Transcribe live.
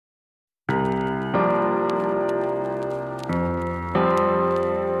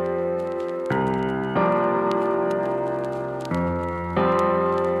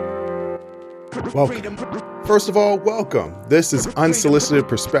Welcome. First of all, welcome. This is Unsolicited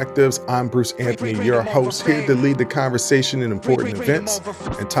Perspectives. I'm Bruce Anthony, your host, here to lead the conversation in important events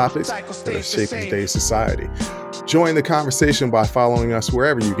and topics that are shaping today's society. Join the conversation by following us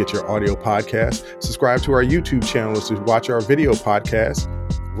wherever you get your audio podcast. Subscribe to our YouTube channel to watch our video podcast.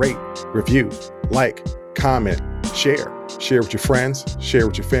 Rate, review, like, comment, share. Share with your friends, share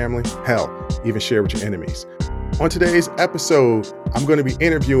with your family, hell, even share with your enemies. On today's episode, I'm going to be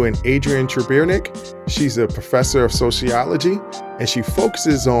interviewing Trier-Bieniek. She's a professor of sociology, and she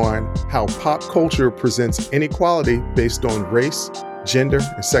focuses on how pop culture presents inequality based on race, gender,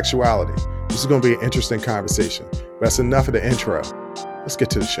 and sexuality. This is going to be an interesting conversation. But that's enough of the intro. Let's get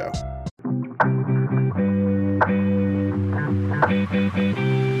to the show.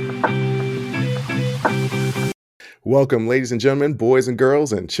 Welcome, ladies and gentlemen, boys and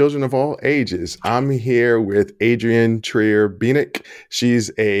girls, and children of all ages. I'm here with Trier-Bieniek.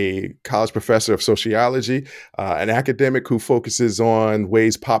 She's a college professor of sociology, an academic who focuses on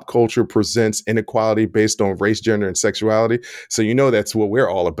ways pop culture presents inequality based on race, gender, and sexuality. So you know that's what we're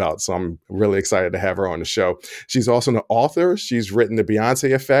all about. So I'm really excited to have her on the show. She's also an author. She's written The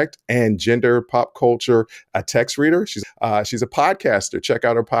Beyonce Effect and Gender Pop Culture, a text reader. She's a podcaster. Check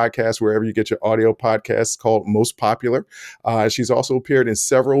out her podcast wherever you get your audio podcasts, called Most Popular. She's also appeared in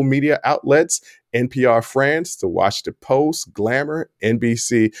several media outlets, NPR France, The Washington Post, Glamour,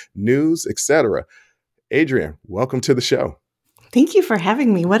 NBC News, etc. Adrienne, welcome to the show. Thank you for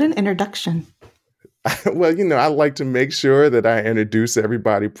having me. What an introduction. Well, I like to make sure that I introduce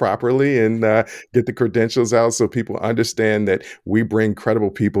everybody properly and get the credentials out so people understand that we bring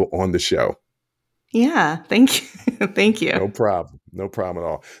credible people on the show. Yeah, thank you. Thank you. No problem. No problem at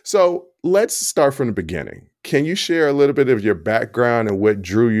all. So let's start from the beginning. Can you share a little bit of your background and what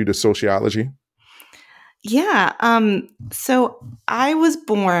drew you to sociology? Yeah. So I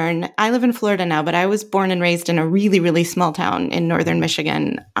live in Florida now, but I was born and raised in a really, really small town in northern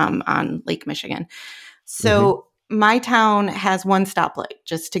Michigan, on Lake Michigan. So my town has one stoplight,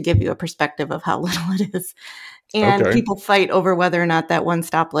 just to give you a perspective of how little it is. And people fight over whether or not that one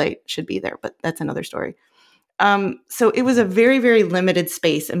stoplight should be there, but that's another story. So it was a very, very limited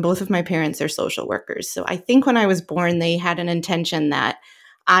space, and both of my parents are social workers. So I think when I was born, they had an intention that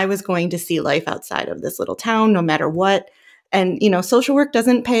I was going to see life outside of this little town, no matter what. And, social work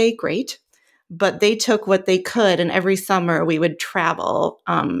doesn't pay great, but they took what they could. And every summer we would travel,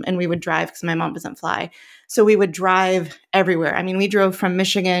 and we would drive because my mom doesn't fly. So we would drive everywhere. I mean, we drove from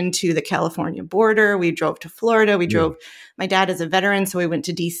Michigan to the California border. We drove to Florida. My dad is a veteran, so we went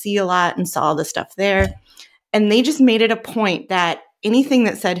to DC a lot and saw all the stuff there. And they just made it a point that anything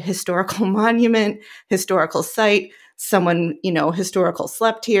that said historical monument, historical site, someone, historical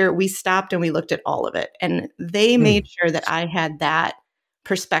slept here, we stopped and we looked at all of it. And they made sure that I had that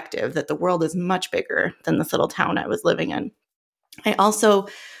perspective, that the world is much bigger than this little town I was living in. I also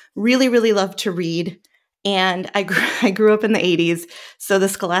really, really love to read. And I grew up in the 80s. So the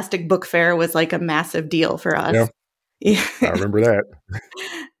Scholastic Book Fair was like a massive deal for us. Yeah, I remember that.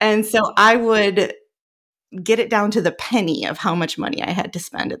 And so I would get it down to the penny of how much money I had to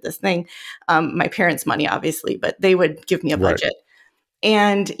spend at this thing. My parents' money, obviously, but they would give me a budget. Right.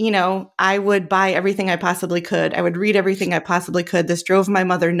 And, I would buy everything I possibly could. I would read everything I possibly could. This drove my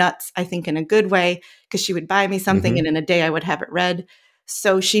mother nuts, I think, in a good way, because she would buy me something and in a day I would have it read.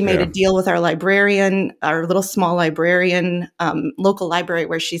 So she made a deal with our librarian, our little small librarian, local library,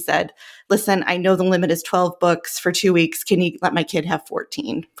 where she said, listen, I know the limit is 12 books for 2 weeks. Can you let my kid have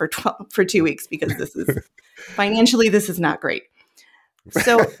 14 for 2 weeks? Because this is financially, this is not great.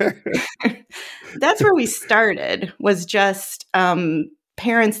 So that's where we started, was just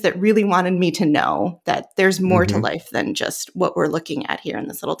parents that really wanted me to know that there's more to life than just what we're looking at here in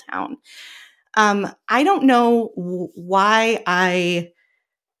this little town. I don't know why I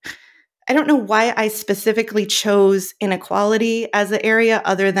specifically chose inequality as an area,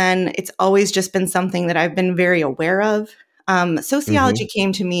 other than it's always just been something that I've been very aware of. Sociology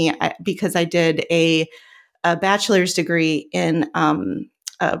came to me because I did a bachelor's degree in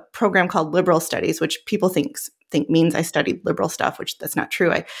a program called liberal studies, which people think means I studied liberal stuff, which that's not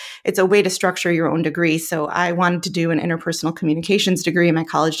true. It's a way to structure your own degree. So I wanted to do an interpersonal communications degree, and my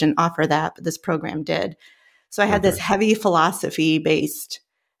college didn't offer that, but this program did. So I had this heavy philosophy-based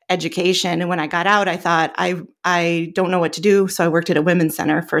education. And when I got out, I thought, I don't know what to do. So I worked at a women's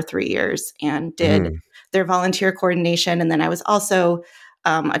center for 3 years and did their volunteer coordination. And then I was also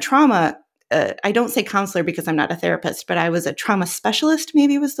a trauma I don't say counselor because I'm not a therapist, but I was a trauma specialist,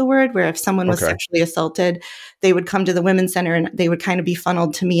 maybe was the word, where if someone was sexually assaulted, they would come to the women's center and they would kind of be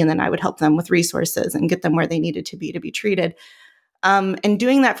funneled to me, and then I would help them with resources and get them where they needed to be treated. And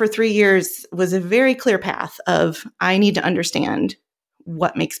doing that for 3 years was a very clear path of I need to understand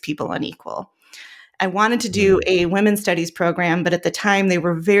what makes people unequal. I wanted to do a women's studies program, but at the time they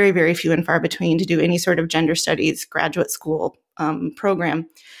were very, very few and far between to do any sort of gender studies graduate school program.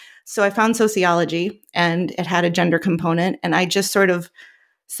 So I found sociology, and it had a gender component, and I just sort of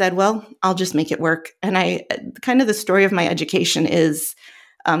said, well, I'll just make it work. And I kind of the story of my education is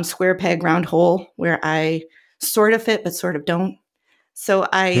square peg, round hole, where I sort of fit, but sort of don't. So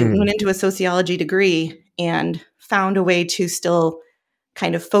I went into a sociology degree and found a way to still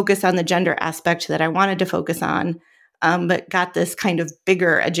kind of focus on the gender aspect that I wanted to focus on, but got this kind of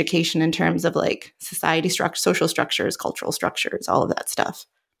bigger education in terms of like society structure, social structures, cultural structures, all of that stuff.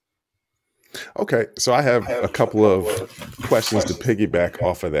 Okay, so I have a couple of questions to piggyback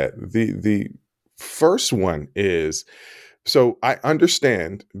off of that. The first one is, so I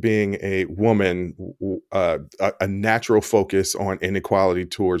understand being a woman, a natural focus on inequality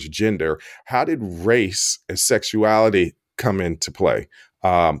towards gender. How did race and sexuality come into play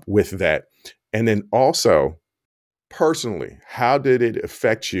with that? And then also, personally, how did it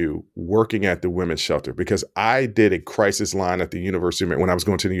affect you working at the women's shelter? Because I did a crisis line at the University of Maryland when I was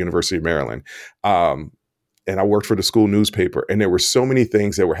going to the University of Maryland. And I worked for the school newspaper, and there were so many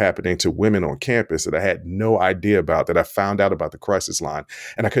things that were happening to women on campus that I had no idea about, that I found out about the crisis line,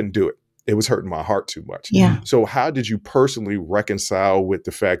 and I couldn't do it. It was hurting my heart too much. Yeah. So how did you personally reconcile with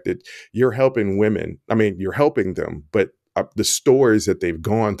the fact that you're helping women? I mean, you're helping them, but the stories that they've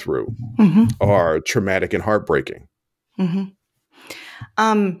gone through are traumatic and heartbreaking.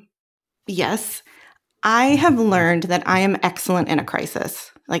 Yes, I have learned that I am excellent in a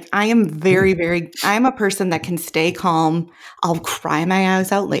crisis. Like I am I am a person that can stay calm. I'll cry my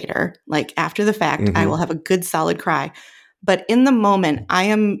eyes out later. Like after the fact, I will have a good solid cry. But in the moment,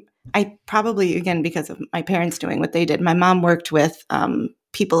 I probably, again, because of my parents doing what they did, my mom worked with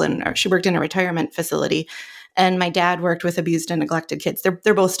people she worked in a retirement facility, and my dad worked with abused and neglected kids.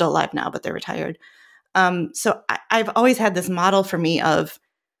 They're both still alive now, but they're retired. So I've always had this model for me of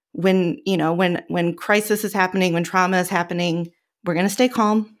when crisis is happening, when trauma is happening, we're going to stay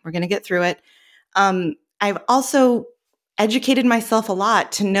calm. We're going to get through it. I've also educated myself a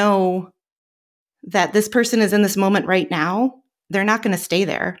lot to know that this person is in this moment right now. They're not going to stay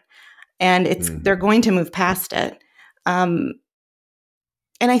there, and they're going to move past it. And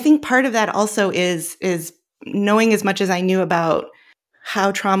I think part of that also is knowing as much as I knew about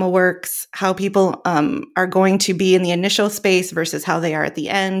how trauma works, how people are going to be in the initial space versus how they are at the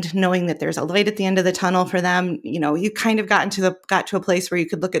end, knowing that there's a light at the end of the tunnel for them. You know, you kind of got to a place where you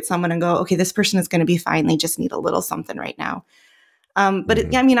could look at someone and go, okay, this person is going to be fine. They just need a little something right now. But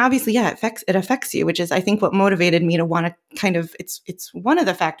obviously, it affects you, which is, I think, what motivated me to want to it's one of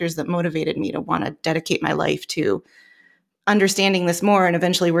the factors that motivated me to want to dedicate my life to understanding this more and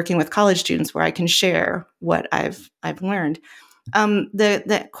eventually working with college students where I can share what I've learned.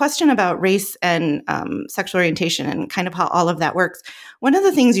 The question about race and sexual orientation and kind of how all of that works. One of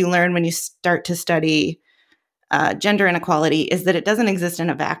the things you learn when you start to study gender inequality is that it doesn't exist in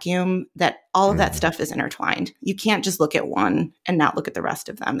a vacuum, that all of that stuff is intertwined. You can't just look at one and not look at the rest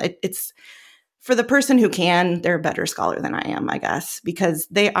of them. It's for the person who can, they're a better scholar than I am, I guess, because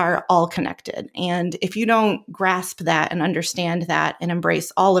they are all connected. And if you don't grasp that and understand that and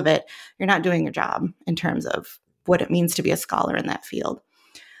embrace all of it, you're not doing your job in terms of what it means to be a scholar in that field.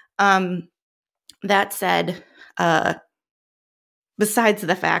 That said, besides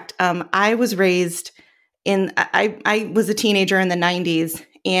the fact, I was raised I was a teenager in the 90s.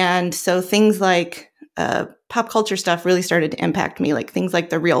 And so things like pop culture stuff really started to impact me, like things like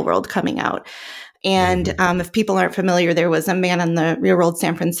The Real World coming out. And if people aren't familiar, there was a man on The Real World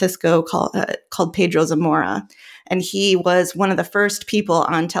San Francisco called Pedro Zamora. And he was one of the first people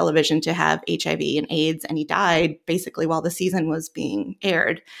on television to have HIV and AIDS. And he died basically while the season was being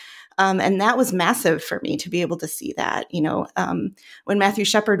aired. And that was massive for me to be able to see that. You know, when Matthew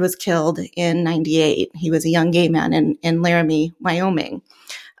Shepard was killed in 98, he was a young gay man in Laramie, Wyoming.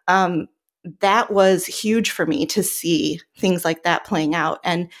 That was huge for me to see things like that playing out.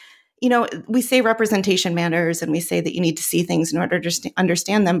 And, you know, we say representation matters and we say that you need to see things in order to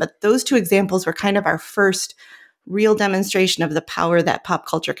understand them. But those two examples were kind of our first real demonstration of the power that pop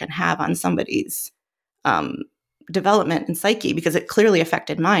culture can have on somebody's development and psyche, because it clearly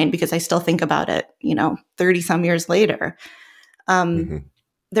affected mine, because I still think about it, 30 some years later.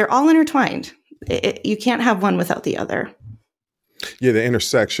 They're all intertwined. You can't have one without the other. Yeah, the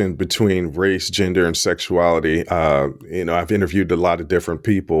intersection between race, gender, and sexuality. I've interviewed a lot of different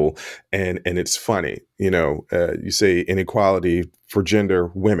people, and it's funny. You say inequality for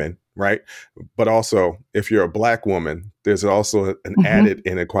gender, women, right? But also, if you're a Black woman, there's also an Mm-hmm. added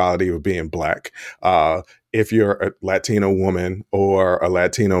inequality of being Black. If you're a Latino woman or a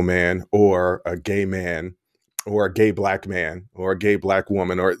Latino man or a gay man or a gay Black man or a gay Black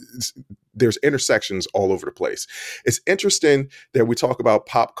woman, or there's intersections all over the place. It's interesting that we talk about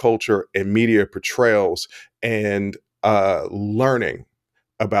pop culture and media portrayals and learning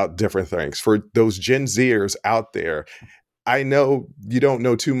about different things. For those Gen Zers out there, I know you don't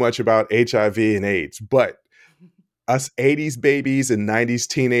know too much about HIV and AIDS, but us 80s babies and 90s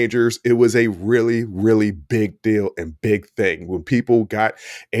teenagers, it was a really, really big deal and big thing. When people got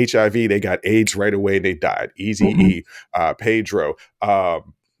HIV, they got AIDS right away and they died. Easy Mm-hmm. E, Pedro,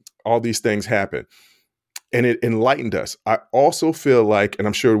 all these things happen. And it enlightened us. I also feel like, and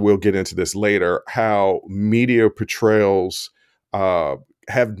I'm sure we'll get into this later, how media portrayals uh,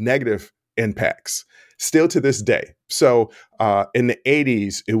 have negative impacts still to this day. So in the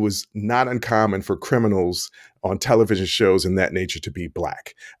 80s, it was not uncommon for criminals on television shows and that nature to be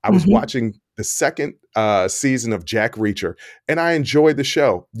Black. I was Mm-hmm. watching the second season of Jack Reacher, and I enjoyed the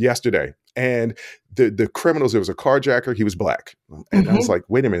show yesterday. And the criminals, there was a carjacker, he was Black. And I was Mm-hmm. like,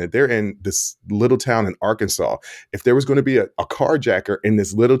 wait a minute, they're in this little town in Arkansas. If there was going to be a carjacker in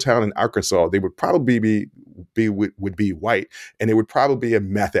this little town in Arkansas, they would probably would be white, and it would probably be a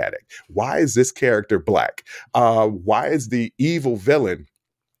meth addict. Why is this character Black? Why is the evil villain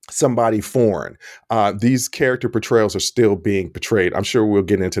somebody foreign? These character portrayals are still being portrayed. I'm sure we'll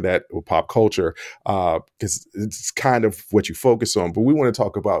get into that with pop culture because it's kind of what you focus on. But we want to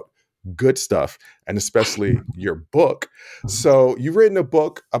talk about good stuff, and especially your book. So you've written a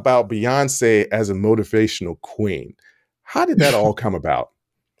book about Beyonce as a motivational queen. How did that all come about?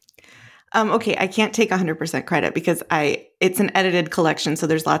 Okay, I can't take 100% credit because it's an edited collection, so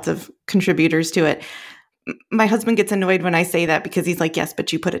there's lots of contributors to it. My husband gets annoyed when I say that because he's like, "Yes,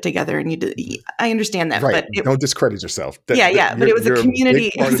 but you put it together and you did." I understand that, Right. but Don't discredit yourself. yeah, yeah, but it was a You're a big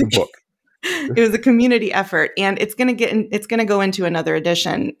community. part of the book. It was a community effort, and it's going to go into another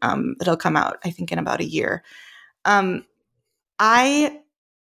edition. That'll come out, I think, in about a year. Um, I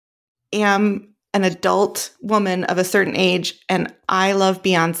am an adult woman of a certain age, and I love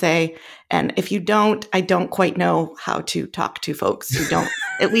Beyonce. And if you don't, I don't quite know how to talk to folks who don't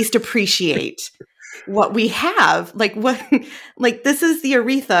at least appreciate what we have. Like what, like this is the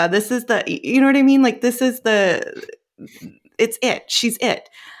Aretha. This is the, you know what I mean? Like this is it's it. She's it.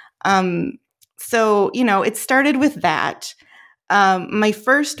 Um, so, it started with that. My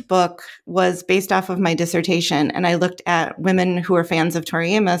first book was based off of my dissertation, and I looked at women who are fans of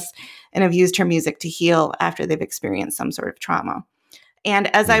Tori Amos and have used her music to heal after they've experienced some sort of trauma.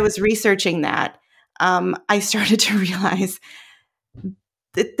 And as I was researching that, I started to realize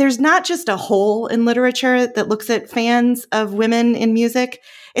that there's not just a hole in literature that looks at fans of women in music.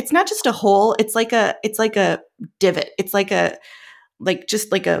 It's not just a hole. It's like a divot. It's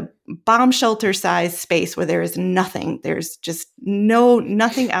just like a bomb shelter size space where there is nothing. There's just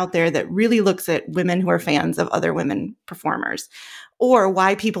nothing out there that really looks at women who are fans of other women performers or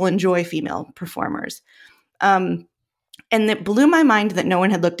why people enjoy female performers. And it blew my mind that no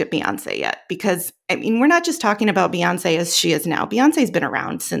one had looked at Beyonce yet, because I mean, we're not just talking about Beyonce as she is now. Beyonce's been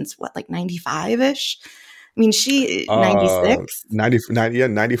around since what, like 95-ish? I mean, she 96?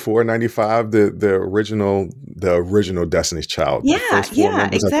 94, 95, the original Destiny's Child. The Yeah, first four yeah,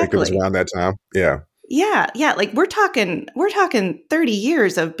 members, I think it was exactly. around that time. Yeah. Yeah, yeah. Like we're talking 30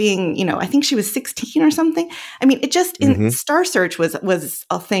 years of being, I think she was 16 or something. I mean, it just in Hmm. Star Search was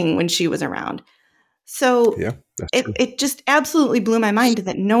a thing when she was around. So Yeah, that's true. it just absolutely blew my mind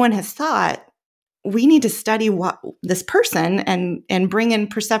that no one has thought we need to study what this person and bring in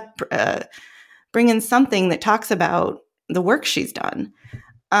bring in something that talks about the work she's done.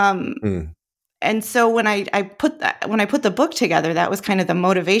 Mm. And so when I put the book together, that was kind of the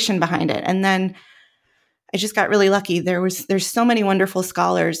motivation behind it. And then I just got really lucky. There's so many wonderful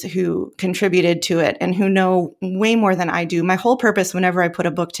scholars who contributed to it and who know way more than I do. My whole purpose whenever I put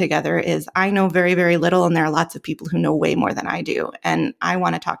a book together is I know very, very little, and there are lots of people who know way more than I do. And I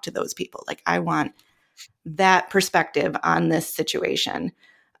want to talk to those people. Like I want that perspective on this situation.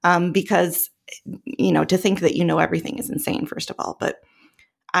 Because, to think that you know everything is insane, first of all. But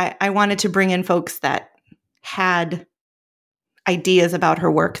I wanted to bring in folks that had ideas about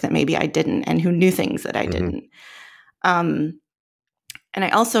her work that maybe I didn't, and who knew things that I Hmm. didn't. And I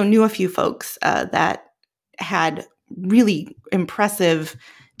also knew a few folks that had really impressive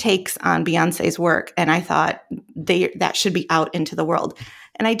takes on Beyonce's work, and I thought that should be out into the world.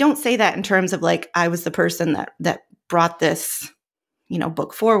 And I don't say that in terms of like I was the person that brought this,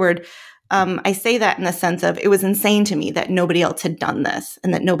 book forward. I say that in the sense of it was insane to me that nobody else had done this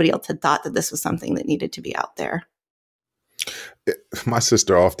and that nobody else had thought that this was something that needed to be out there. My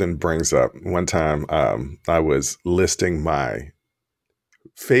sister often brings up one time I was listing my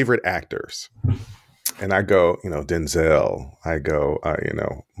favorite actors. And I go, Denzel, I go,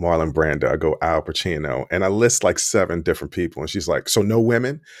 Marlon Brando, I go Al Pacino, and I list like 7 different people. And she's like, so no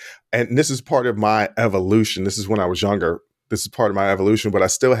women? And this is part of my evolution. This is when I was younger. This is part of my evolution, but I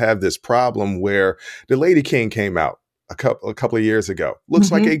still have this problem where The Lady King came out a couple of years ago.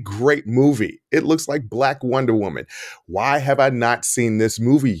 Looks like a great movie. It looks like Black Wonder Woman. Why have I not seen this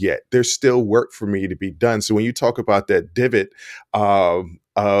movie yet? There's still work for me to be done. So when you talk about that divot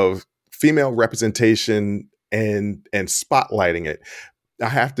of female representation and spotlighting it, I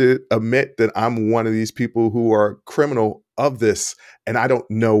have to admit that I'm one of these people who are criminal of this, and I don't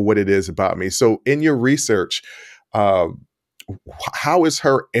know what it is about me. So in your research, how is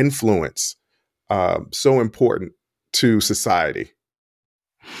her influence so important to society?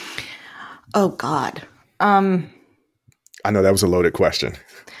 Oh, God. I know that was a loaded question.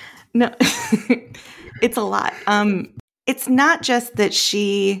 No, it's a lot. It's not just that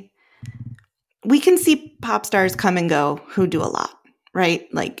we can see pop stars come and go who do a lot, right?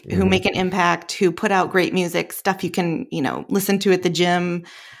 Like who make an impact, who put out great music, stuff you can, listen to at the gym,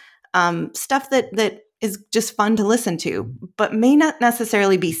 stuff that is just fun to listen to, but may not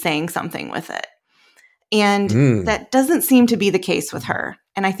necessarily be saying something with it. And that doesn't seem to be the case with her.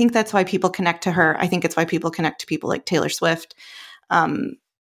 And I think that's why people connect to her. I think it's why people connect to people like Taylor Swift.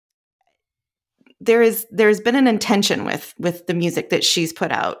 There's been an intention with the music that she's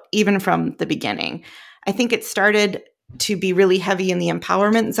put out, even from the beginning. I think it started to be really heavy in the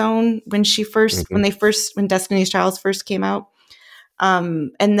empowerment zone when when Destiny's Child first came out.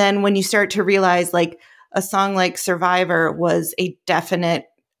 And then when you start to realize like a song like Survivor was a definite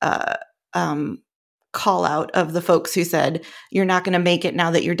call out of the folks who said, you're not going to make it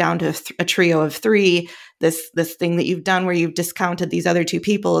now that you're down to a trio of 3. This thing that you've done where you've discounted these other 2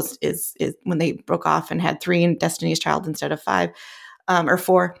 people is when they broke off and had 3 in Destiny's Child instead of 5 or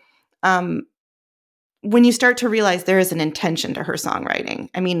 4. When you start to realize there is an intention to her songwriting.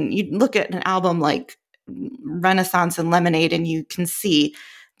 I mean, you look at an album like Renaissance and Lemonade and you can see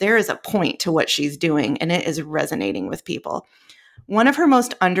there is a point to what she's doing and it is resonating with people. One of her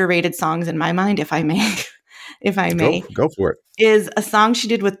most underrated songs in my mind, if I may, go for it, is a song she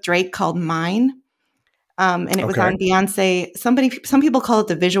did with Drake called Mine. And it was on Beyonce. Some people call it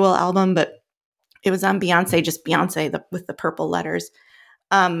the visual album, but it was on Beyonce, just Beyonce with the purple letters.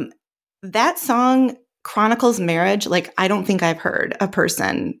 That song chronicles marriage like I don't think I've heard a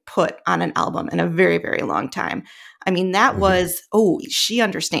person put on an album in a very, very long time. I mean, that was, she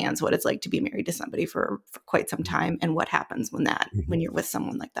understands what it's like to be married to somebody for quite some time and what happens when you're with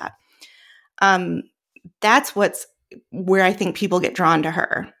someone like that. That's where I think people get drawn to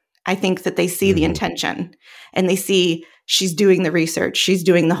her. I think that they see the intention and they see she's doing the research. She's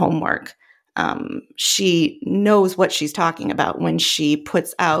doing the homework. She knows what she's talking about when she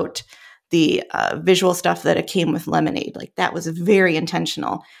puts out the visual stuff that it came with Lemonade. Like that was very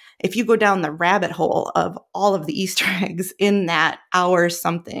intentional. If you go down the rabbit hole of all of the Easter eggs in that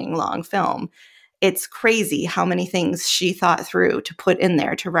hour-something long film, it's crazy how many things she thought through to put in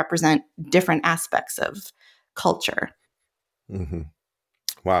there to represent different aspects of culture.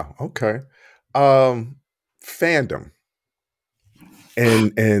 Wow. Okay. Fandom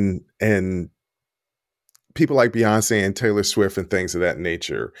and people like Beyonce and Taylor Swift and things of that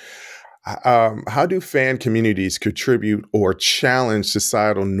nature. How do fan communities contribute or challenge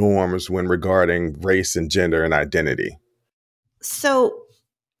societal norms when regarding race and gender and identity? So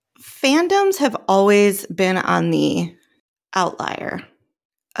fandoms have always been on the outlier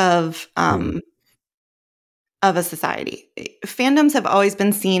of a society. Fandoms have always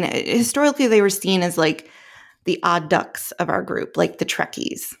been seen, historically they were seen as like the odd ducks of our group, like the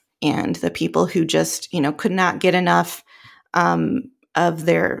Trekkies and the people who just, could not get enough of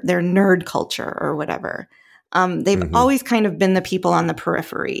their nerd culture or whatever. They've always kind of been the people on the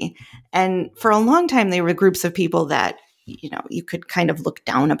periphery. And for a long time, they were groups of people that, you could kind of look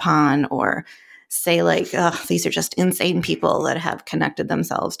down upon or say like, these are just insane people that have connected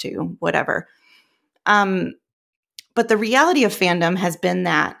themselves to whatever. But the reality of fandom has been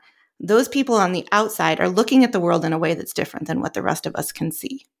that those people on the outside are looking at the world in a way that's different than what the rest of us can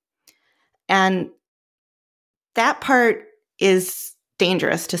see. And that part is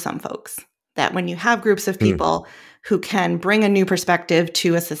dangerous to some folks, that when you have groups of people who can bring a new perspective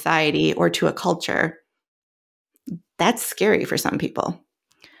to a society or to a culture, that's scary for some people.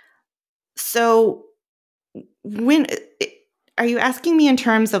 So are you asking me in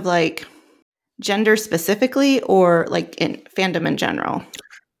terms of like gender specifically, or like in fandom in general?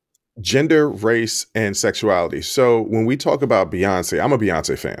 Gender, race, and sexuality. So when we talk about Beyonce, I'm a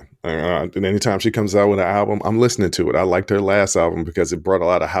Beyonce fan. And anytime she comes out with an album, I'm listening to it. I liked her last album because it brought a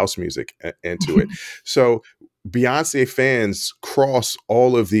lot of house music into it. So Beyonce fans cross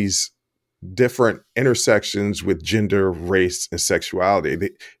all of these different intersections with gender, race, and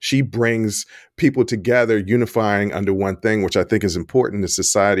sexuality. She brings people together, unifying under one thing, which I think is important in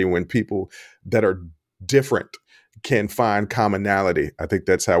society when people that are different can find commonality. I think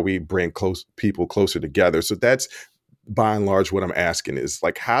that's how we bring people closer together. So that's by and large what I'm asking is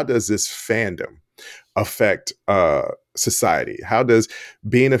like, how does this fandom affect society? How does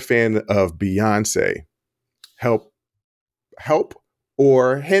being a fan of Beyonce help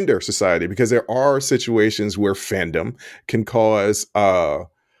or hinder society? Because there are situations where fandom can cause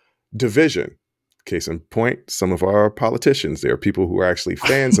division. Case in point, some of our politicians, there are people who are actually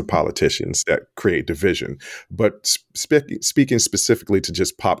fans of politicians that create division. But speaking specifically to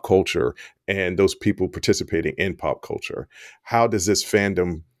just pop culture and those people participating in pop culture, how does this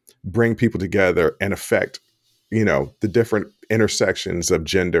fandom bring people together and affect, the different intersections of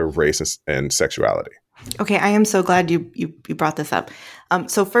gender, race, and sexuality? Okay, I am so glad you brought this up.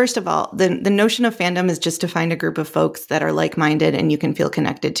 So first of all, the notion of fandom is just to find a group of folks that are like-minded and you can feel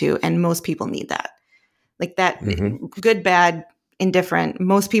connected to, and most people need that. Like that, good, bad, indifferent.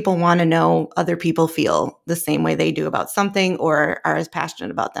 Most people want to know other people feel the same way they do about something, or are as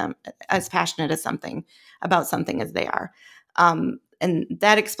passionate as something about something as they are. And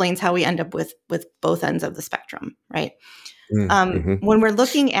that explains how we end up with both ends of the spectrum, right? When we're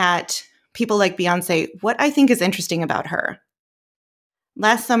looking at people like Beyonce, what I think is interesting about her.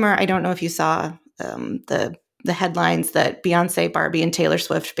 Last summer, I don't know if you saw the headlines that Beyonce, Barbie, and Taylor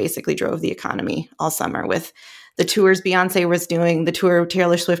Swift basically drove the economy all summer with the tours Beyonce was doing, the tour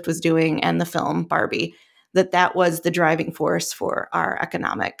Taylor Swift was doing, and the film Barbie, that was the driving force for our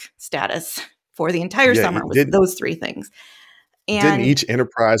economic status for the entire summer was those three things. And didn't each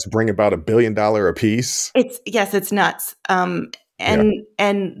enterprise bring about $1 billion a piece? It's nuts. And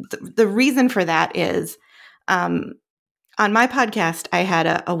the reason for that is, on my podcast, I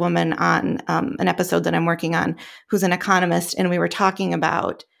had a woman on an episode that I'm working on who's an economist, and we were talking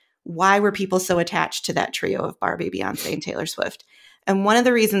about why were people so attached to that trio of Barbie, Beyonce, and Taylor Swift. And one of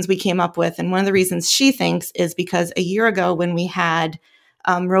the reasons we came up with, and one of the reasons she thinks, is because a year ago when we had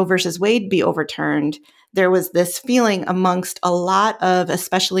Roe versus Wade be overturned, there was this feeling amongst a lot of,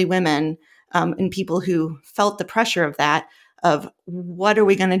 especially women, and people who felt the pressure of that, of what are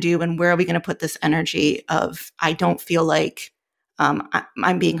we going to do and where are we going to put this energy of, I don't feel like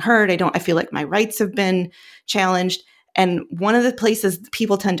I'm being heard. I feel like my rights have been challenged. And one of the places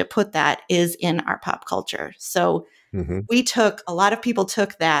people tend to put that is in our pop culture. So a lot of people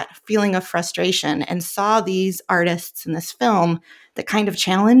took that feeling of frustration and saw these artists in this film that kind of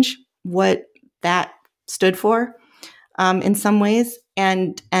challenge what that stood for in some ways,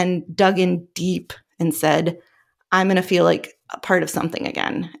 and dug in deep and said, I'm going to feel like a part of something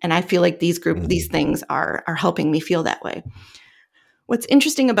again. And I feel like these things are helping me feel that way. What's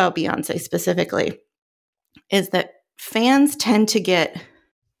interesting about Beyonce specifically is that fans tend to get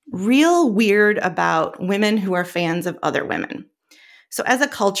real weird about women who are fans of other women. So as a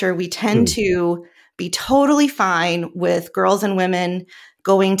culture, we tend to be totally fine with girls and women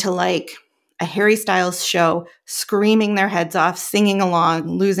going to like a Harry Styles show, screaming their heads off, singing along,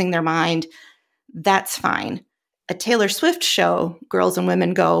 losing their mind. That's fine. A Taylor Swift show, girls and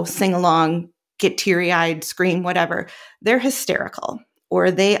women go, sing along, get teary-eyed, scream, whatever. They're hysterical, or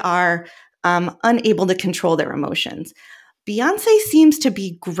they are unable to control their emotions. Beyonce seems to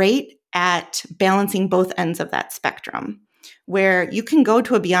be great at balancing both ends of that spectrum, where you can go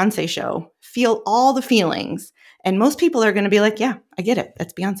to a Beyonce show, feel all the feelings, and most people are going to be like, yeah, I get it.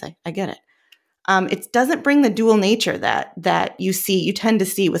 That's Beyonce. I get it. It doesn't bring the dual nature that you tend to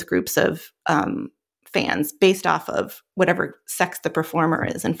see with groups of fans based off of whatever sex the performer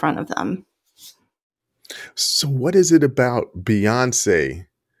is in front of them. So what is it about Beyonce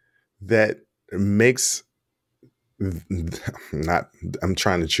that makes I'm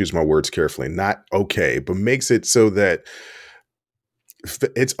trying to choose my words carefully, not okay, but makes it so that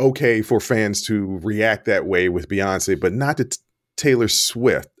it's okay for fans to react that way with Beyonce, but not to Taylor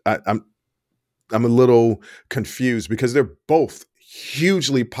Swift? I'm a little confused because they're both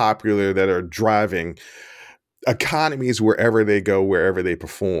hugely popular that are driving economies wherever they go, wherever they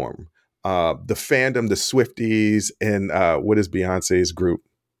perform. The fandom, the Swifties, and what is Beyonce's group?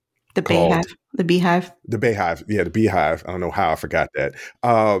 The Beehive. The Beehive. The Beehive. Yeah, the Beehive. I don't know how I forgot that.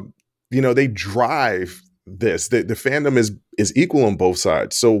 They drive this. The fandom is equal on both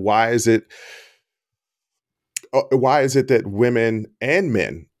sides. So why is it why is it that women and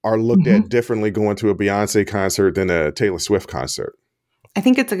men are looked at differently going to a Beyonce concert than a Taylor Swift concert? I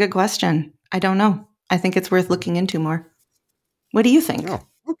think it's a good question. I don't know. I think it's worth looking into more. What do you think? Oh,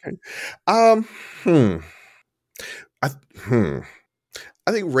 okay. I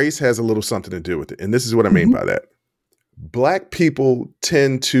think race has a little something to do with it. And this is what I mean by that. Black people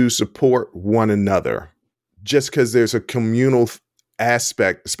tend to support one another just because there's a communal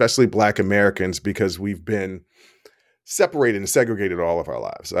aspect, especially Black Americans, because we've been separated and segregated all of our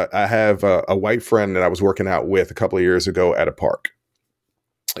lives. I have a white friend that I was working out with a couple of years ago at a park.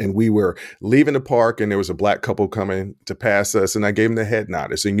 And we were leaving the park and there was a Black couple coming to pass us. And I gave them the head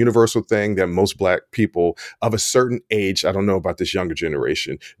nod. It's a universal thing that most Black people of a certain age, I don't know about this younger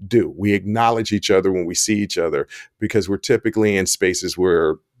generation, do. We acknowledge each other when we see each other because we're typically in spaces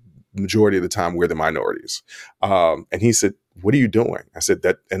where majority of the time we're the minorities. And he said, "What are you doing?" I said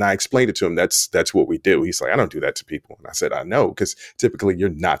that, and I explained it to him. That's what we do. He's like, "I don't do that to people." And I said, "I know, because typically you're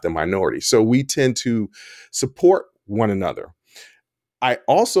not the minority." So we tend to support one another. I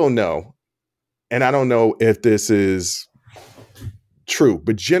also know, and I don't know if this is true,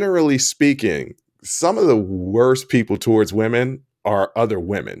 but generally speaking, some of the worst people towards women are other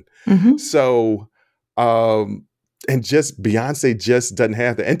women. So, and just Beyonce just doesn't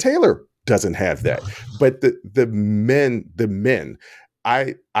have that. And Taylor doesn't have that. But the men,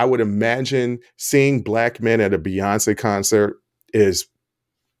 I would imagine seeing Black men at a Beyonce concert is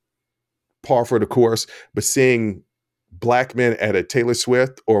par for the course, but seeing Black men at a Taylor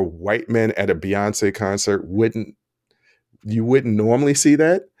Swift or white men at a Beyonce concert you wouldn't normally see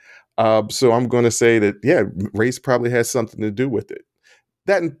that. So I'm going to say that, yeah, race probably has something to do with it.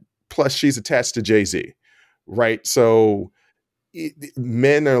 That, and plus she's attached to Jay-Z, right? So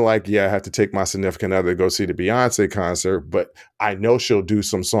men are like, yeah, I have to take my significant other to go see the Beyonce concert, but I know she'll do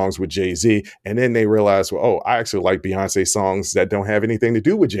some songs with Jay-Z. And then they realize, well, oh, I actually like Beyonce songs that don't have anything to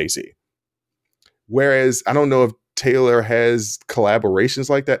do with Jay-Z. Whereas I don't know if Taylor has collaborations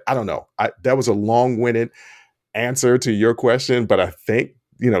like that. I don't know. That was a long-winded answer to your question, but I think,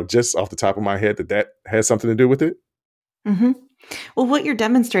 just off the top of my head, that has something to do with it. Well, what you're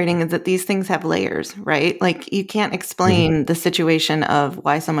demonstrating is that these things have layers, right? Like you can't explain the situation of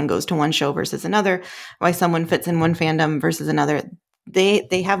why someone goes to one show versus another, why someone fits in one fandom versus another.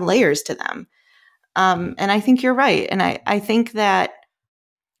 They have layers to them. And I think you're right. And I think that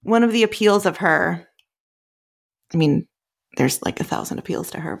one of the appeals of her, I mean, there's like 1,000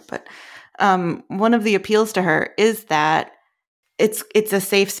 appeals to her, but one of the appeals to her is that it's a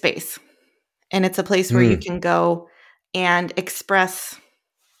safe space, and it's a place where you can go and express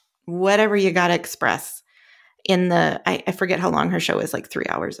whatever you got to express in I forget how long her show is, like 3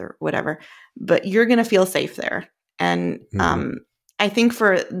 hours or whatever, but you're going to feel safe there. And I think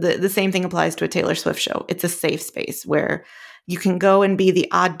for the same thing applies to a Taylor Swift show. It's a safe space where you can go and be the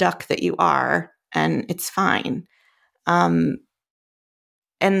odd duck that you are, and it's fine. And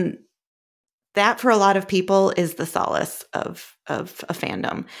that for a lot of people is the solace of a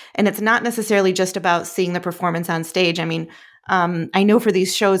fandom. And it's not necessarily just about seeing the performance on stage. I mean, I know for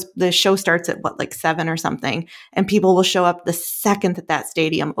these shows, the show starts at like 7 or something, and people will show up the second that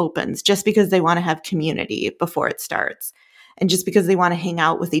stadium opens just because they want to have community before it starts. And just because they want to hang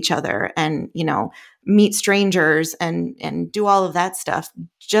out with each other and, meet strangers and do all of that stuff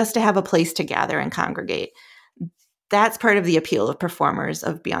just to have a place to gather and congregate. That's part of the appeal of performers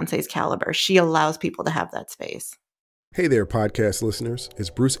of Beyonce's caliber. She allows people to have that space. Hey there, podcast listeners. It's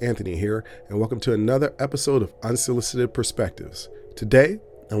Bruce Anthony here, and welcome to another episode of Unsolicited Perspectives. Today,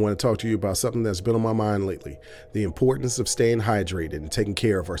 I want to talk to you about something that's been on my mind lately, the importance of staying hydrated and taking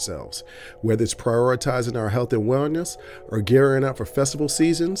care of ourselves. Whether it's prioritizing our health and wellness, or gearing up for festival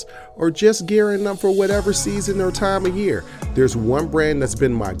seasons, or just gearing up for whatever season or time of year, there's one brand that's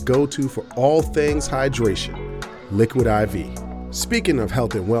been my go-to for all things hydration. Liquid IV. Speaking of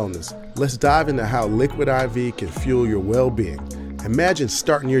health and wellness, let's dive into how Liquid IV can fuel your well-being. Imagine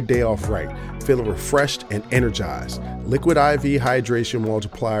starting your day off right, feeling refreshed and energized. Liquid IV Hydration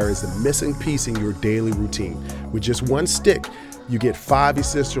Multiplier is the missing piece in your daily routine. With just one stick, you get 5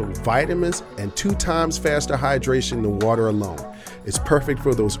 essential vitamins and 2 times faster hydration than water alone. It's perfect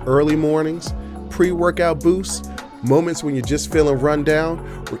for those early mornings, pre-workout boosts, moments when you're just feeling run down,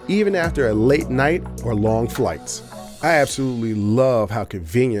 or even after a late night or long flights. I absolutely love how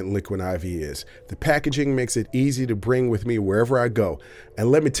convenient Liquid IV is. The packaging makes it easy to bring with me wherever I go.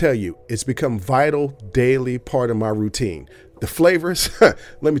 And let me tell you, it's become vital daily part of my routine. The flavors,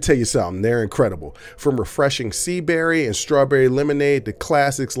 let me tell you something, they're incredible. From refreshing sea berry and strawberry lemonade to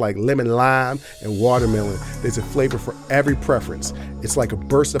classics like lemon lime and watermelon, there's a flavor for every preference. It's like a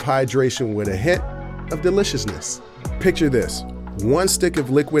burst of hydration with a hint of deliciousness. Picture this. 1 stick of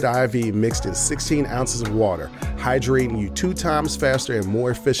liquid IV mixed in 16 ounces of water, hydrating you 2 times faster and more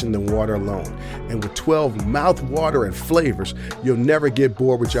efficient than water alone. And with 12 mouth-watering flavors, you'll never get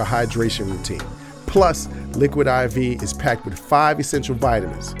bored with your hydration routine. Plus, liquid IV is packed with 5 essential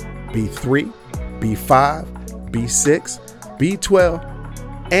vitamins: B3, B5, B6,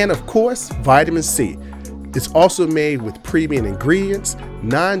 B12, and of course, vitamin C. It's also made with premium ingredients,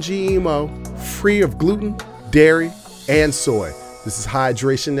 non-GMO, free of gluten, dairy, and soy. This is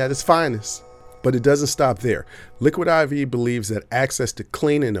hydration at its finest. But it doesn't stop there. Liquid IV believes that access to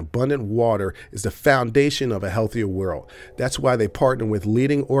clean and abundant water is the foundation of a healthier world. That's why they partner with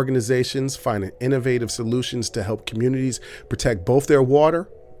leading organizations, finding innovative solutions to help communities protect both their water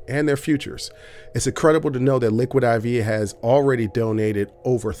and their futures. It's incredible to know that Liquid IV has already donated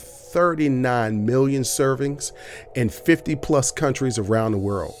over 39 million servings in 50 plus countries around the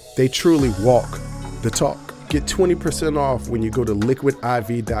world. They truly walk the talk. Get 20% off when you go to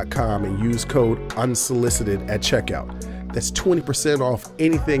liquidiv.com and use code unsolicited at checkout. That's 20% off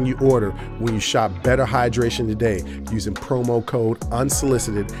anything you order when you shop Better Hydration today using promo code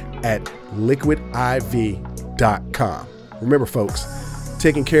unsolicited at liquidiv.com. Remember, folks,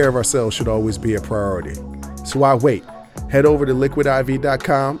 taking care of ourselves should always be a priority. So why wait? Head over to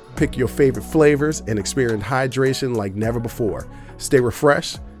liquidiv.com, pick your favorite flavors, and experience hydration like never before. Stay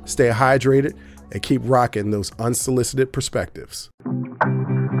refreshed, stay hydrated, and keep rocking those unsolicited perspectives.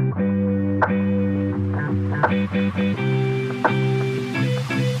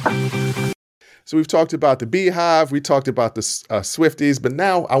 So we've talked about the Beehive, we talked about the Swifties, but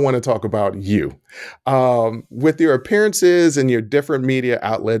now I want to talk about you. With your appearances in your different media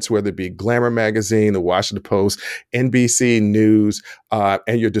outlets, whether it be Glamour Magazine, The Washington Post, NBC News,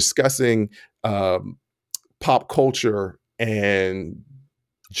 and you're discussing pop culture and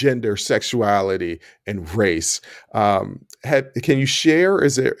gender, sexuality, and race. Can you share?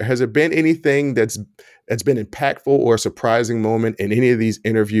 Has there been anything that's been impactful or a surprising moment in any of these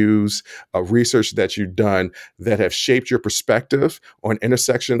interviews, research that you've done that have shaped your perspective on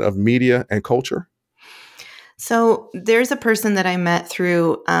intersection of media and culture? So there's a person that I met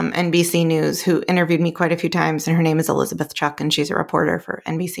through NBC News who interviewed me quite a few times, and her name is Elizabeth Chuck, and she's a reporter for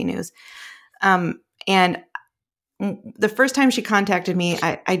NBC News. And the first time she contacted me,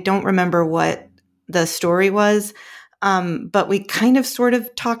 I don't remember what the story was, but we kind of sort of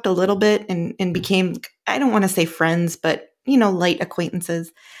talked a little bit and became, I don't want to say friends, but, light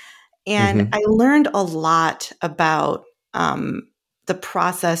acquaintances. And I learned a lot about the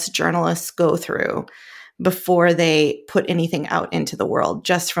process journalists go through before they put anything out into the world,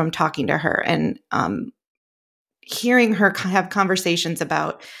 just from talking to her and hearing her have conversations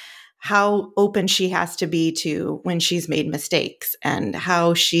about how open she has to be to when she's made mistakes and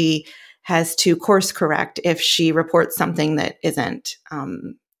how she has to course correct if she reports something that isn't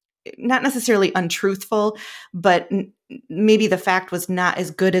not necessarily untruthful, but maybe the fact was not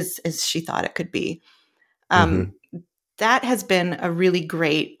as good as she thought it could be. That has been a really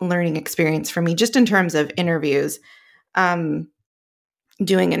great learning experience for me, just in terms of interviews, doing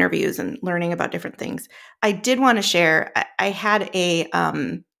interviews and learning about different things. I did want to share, I had a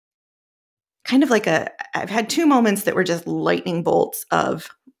I've had 2 moments that were just lightning bolts of,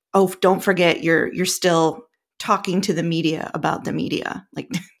 oh, don't forget you're still talking to the media about the media. Like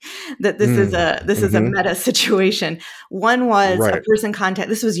that this is a meta situation. One was a person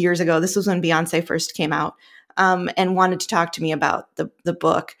this was years ago. This was when Beyonce first came out, and wanted to talk to me about the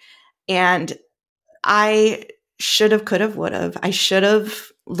book. And I should have, could have, would have. I should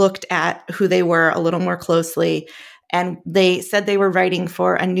have looked at who they were a little more closely. And they said they were writing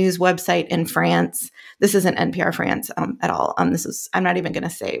for a news website in France. This isn't NPR France at all. I'm not even going to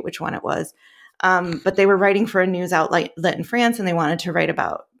say which one it was. But they were writing for a news outlet in France, and they wanted to write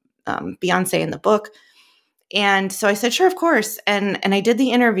about Beyonce in the book. And so I said, sure, of course. And I did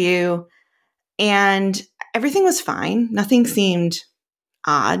the interview, and everything was fine. Nothing seemed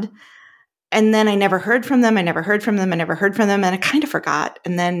odd. And then I never heard from them. And I kind of forgot.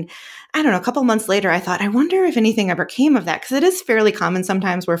 And then, I don't know, a couple months later, I thought, I wonder if anything ever came of that. Because it is fairly common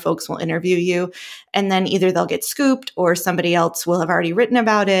sometimes where folks will interview you, and then either they'll get scooped or somebody else will have already written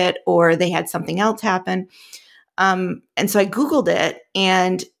about it, or they had something else happen. And so I Googled it,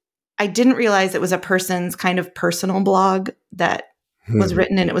 and I didn't realize it was a person's kind of personal blog that was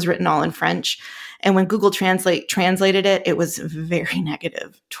written, and it was written all in French. And when Google translated it, it was very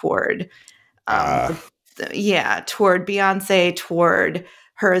negative toward toward Beyonce, toward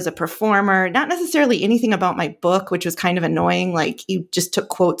her as a performer, not necessarily anything about my book, which was kind of annoying. Like, you just took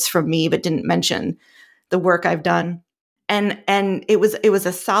quotes from me, but didn't mention the work I've done. And it was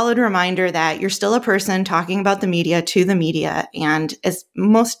a solid reminder that you're still a person talking about the media to the media. And as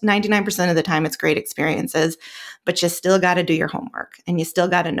most 99% of the time, it's great experiences, but you still got to do your homework and you still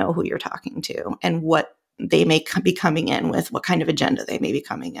got to know who you're talking to and what they may be coming in with, what kind of agenda they may be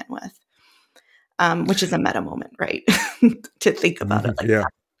coming in with, which is a meta moment, right? To think about it like Yeah.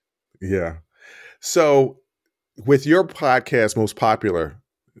 that. Yeah. So with your podcast, Most Popular,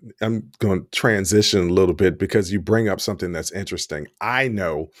 I'm going to transition a little bit because you bring up something that's interesting. I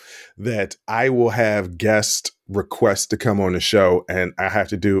know that I will have guest requests to come on the show and I have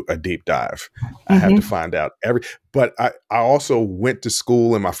to do a deep dive. I have to find out but I also went to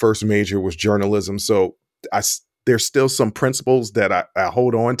school and my first major was journalism. So there's still some principles that I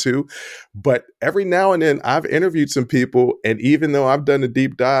hold on to, but every now and then I've interviewed some people. And even though I've done a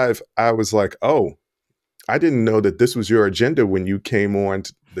deep dive, I was like, oh, I didn't know that this was your agenda when you came on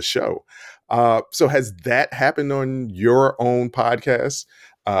the show. So has that happened on your own podcast?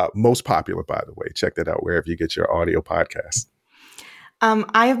 Most Popular, by the way. Check that out wherever you get your audio podcast.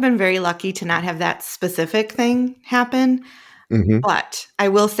 I have been very lucky to not have that specific thing happen. But I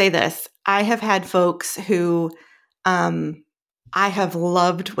will say this. I have had folks who I have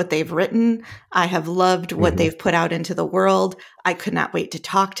loved what they've written. I have loved what they've put out into the world. I could not wait to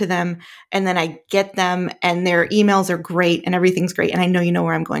talk to them. And then I get them and their emails are great and everything's great. And I know you know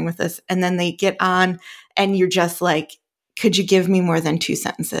where I'm going with this. And then they get on and you're just like, could you give me more than 2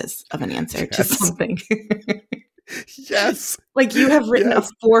 sentences of an answer to something? Yes. Like you have written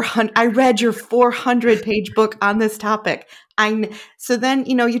I read your 400-page book on this topic. So then,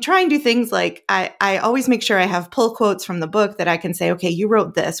 you try and do things like I always make sure I have pull quotes from the book that I can say, okay, you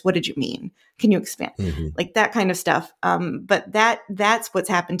wrote this. What did you mean? Can you expand? Like that kind of stuff. But that's what's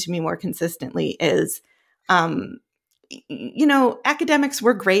happened to me more consistently is, academics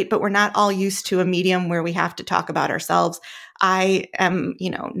were great, but we're not all used to a medium where we have to talk about ourselves. I am,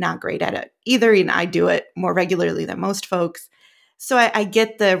 not great at it either. And I do it more regularly than most folks. So I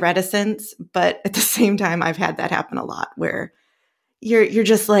get the reticence, but at the same time, I've had that happen a lot where you're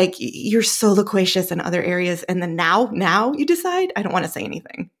just like, you're so loquacious in other areas. And then now you decide, I don't want to say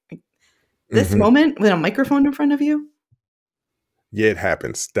anything. Like, this moment with a microphone in front of you. Yeah, it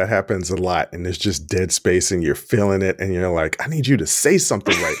happens. That happens a lot. And there's just dead space and you're feeling it. And you're like, I need you to say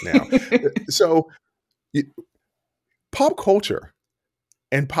something right now. So pop culture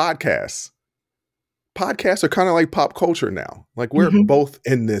and podcasts are kind of like pop culture now. Like we're both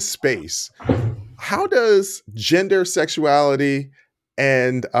in this space. How does gender, sexuality,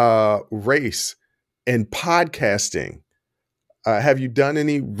 and race in podcasting, have you done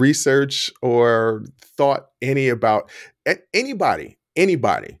any research or thought any about anybody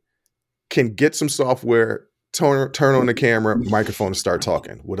can get some software, turn on the camera, microphone, and start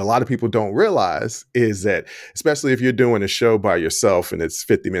talking. What a lot of people don't realize is that, especially if you're doing a show by yourself and it's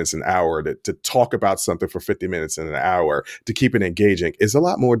 50 minutes an hour, to talk about something for 50 minutes in an hour, to keep it engaging is a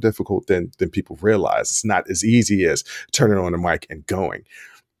lot more difficult than people realize. It's not as easy as turning on the mic and going.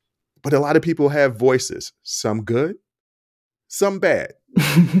 But a lot of people have voices, some good, some bad,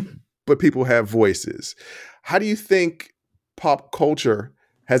 but people have voices. How do you think pop culture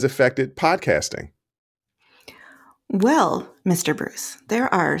has affected podcasting? Well, Mr. Bruce,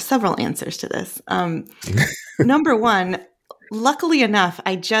 there are several answers to this. Number one, luckily enough,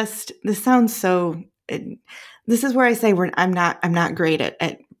 this is where I say I'm not great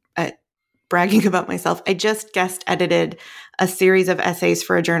at bragging about myself. I just guest edited a series of essays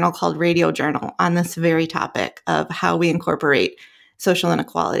for a journal called Radio Journal on this very topic of how we incorporate social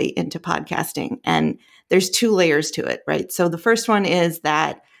inequality into podcasting. And there's 2 layers to it, right? So the first one is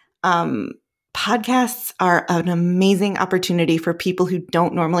that podcasts are an amazing opportunity for people who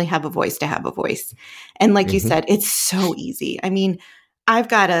don't normally have a voice to have a voice. And like you said, it's so easy. I mean, I've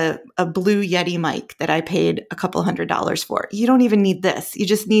got a Blue Yeti mic that I paid a couple $100s for. You don't even need this. You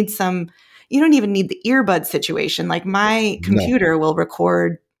just need you don't even need the earbud situation. Like my computer will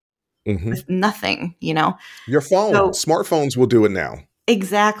record with nothing, Your phone, smartphones will do it now.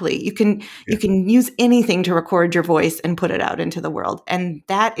 Exactly. You can use anything to record your voice and put it out into the world. And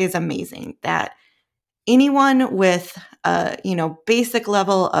that is amazing that anyone with a, basic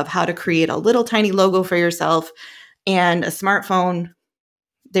level of how to create a little tiny logo for yourself and a smartphone,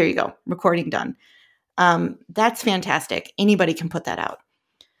 there you go, recording done. That's fantastic. Anybody can put that out.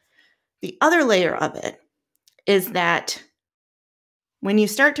 The other layer of it is that when you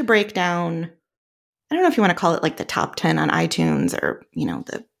start to break down, I don't know if you want to call it like the top 10 on iTunes or,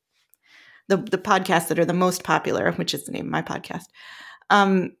 the podcasts that are the most popular, which is the name of my podcast.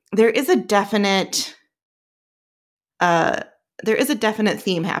 There is a definite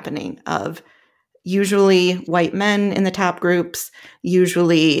theme happening of usually white men in the top groups,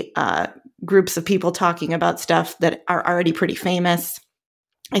 usually groups of people talking about stuff that are already pretty famous.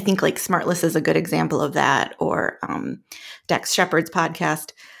 I think like Smartless is a good example of that, or Dex Shepard's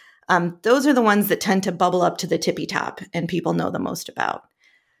podcast. Those are the ones that tend to bubble up to the tippy top and people know the most about.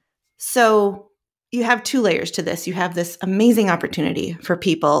 So you have two layers to this. You have this amazing opportunity for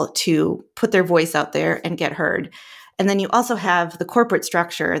people to put their voice out there and get heard. And then you also have the corporate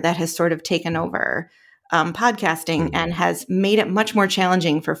structure that has sort of taken over podcasting and has made it much more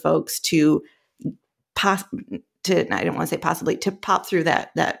challenging for folks to I don't want to say possibly, to pop through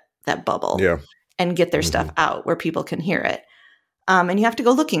that bubble and get their stuff out where people can hear it. And you have to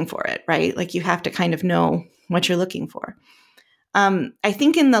go looking for it, right? Like you have to kind of know what you're looking for. I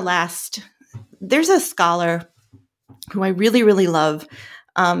think there's a scholar who I really, really love,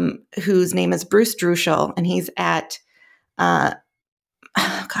 whose name is Bruce Druschel, and he's at, I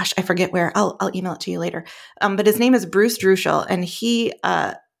forget where. I'll email it to you later. But his name is Bruce Druschel, and he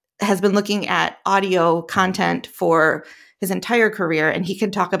has been looking at audio content for his entire career, and he can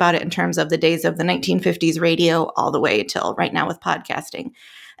talk about it in terms of the days of the 1950s radio all the way till right now with podcasting.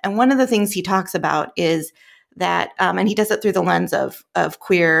 And one of the things he talks about is that, and he does it through the lens of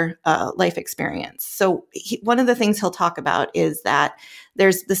queer life experience. So one of the things he'll talk about is that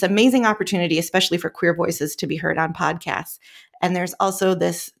there's this amazing opportunity, especially for queer voices, to be heard on podcasts. And there's also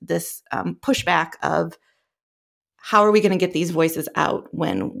this pushback of how are we going to get these voices out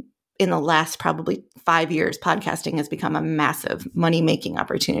when in the last probably 5 years, podcasting has become a massive money-making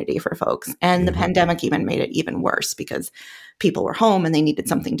opportunity for folks. And the pandemic even made it even worse because people were home and they needed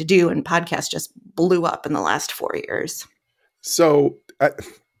something to do, and podcasts just blew up in the last 4 years. So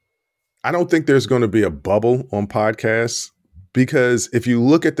I don't think there's going to be a bubble on podcasts, because if you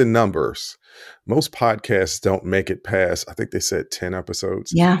look at the numbers, most podcasts don't make it past, I think they said 10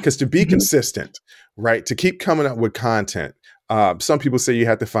 episodes. Yeah. Because to be consistent, right, to keep coming up with content, some people say you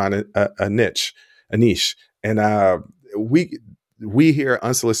have to find a niche. And we here at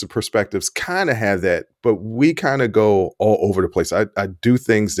Unsolicited Perspectives kind of have that, but we kind of go all over the place. I do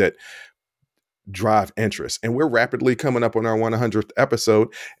things that drive interest, and we're rapidly coming up on our 100th episode.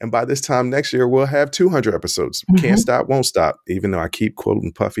 And by this time next year, we'll have 200 episodes. Can't stop, won't stop. Even though I keep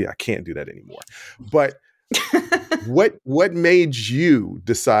quoting Puffy, I can't do that anymore. But what made you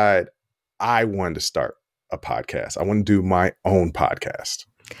decide I wanted to start a podcast? I want to do my own podcast.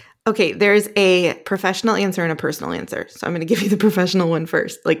 Okay, there's a professional answer and a personal answer. So I'm going to give you the professional one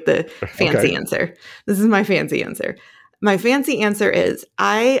first, like the fancy answer. This is my fancy answer. My fancy answer is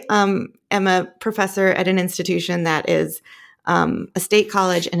I am a professor at an institution that is a state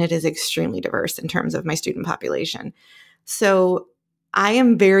college, and it is extremely diverse in terms of my student population. So I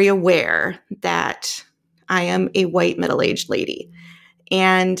am very aware that I am a white middle-aged lady,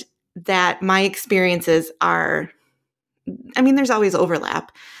 and that my experiences are, there's always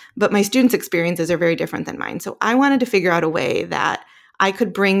overlap, but my students' experiences are very different than mine. So I wanted to figure out a way that I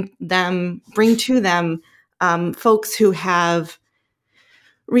could bring to them folks who have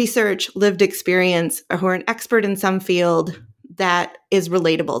research, lived experience, or who are an expert in some field that is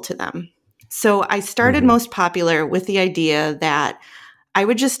relatable to them. So I started Most Popular with the idea that I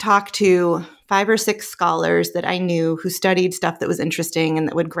would just talk to 5 or 6 scholars that I knew who studied stuff that was interesting and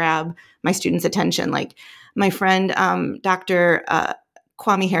that would grab my students' attention. Like my friend, Dr.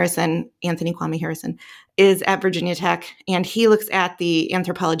 Anthony Kwame Harrison, is at Virginia Tech, and he looks at the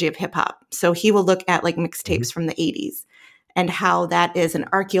anthropology of hip hop. So he will look at like mixtapes from the 80s and how that is an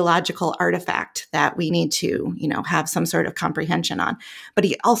archaeological artifact that we need to, have some sort of comprehension on. But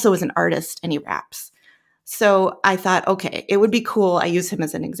he also is an artist and he raps. So I thought, okay, it would be cool. I use him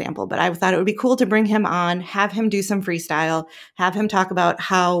as an example, but I thought it would be cool to bring him on, have him do some freestyle, have him talk about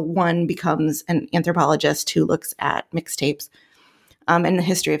how one becomes an anthropologist who looks at mixtapes and the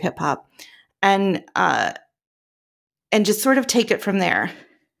history of hip hop, and just sort of take it from there.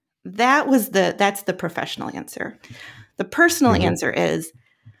 That's the professional answer. The personal answer is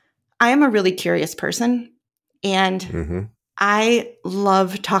I am a really curious person, and I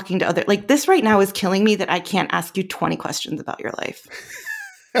love talking to others. Like this right now is killing me that I can't ask you 20 questions about your life.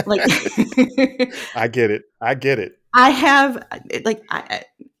 Like I get it. I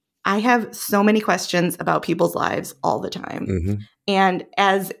have so many questions about people's lives all the time. And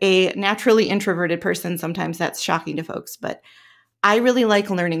as a naturally introverted person, sometimes that's shocking to folks, but I really like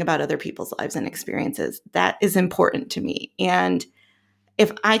learning about other people's lives and experiences. That is important to me. And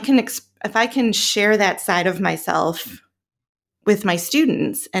if I can share that side of myself with my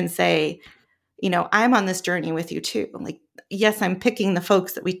students and say, I'm on this journey with you too. Like, yes, I'm picking the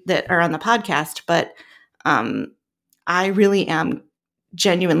folks that are on the podcast, but I really am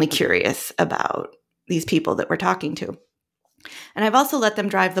genuinely curious about these people that we're talking to. And I've also let them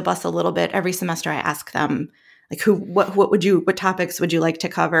drive the bus a little bit. Every semester I ask them, like, what topics would you like to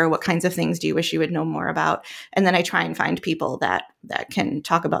cover? What kinds of things do you wish you would know more about? And then I try and find people that can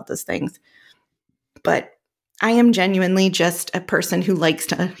talk about those things. But I am genuinely just a person who likes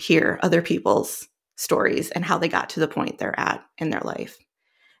to hear other people's stories and how they got to the point they're at in their life.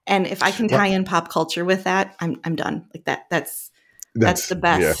 And if I can tie in pop culture with that, I'm done. Like that's the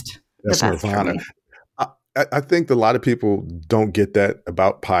best. That's the best nirvana. I think a lot of people don't get that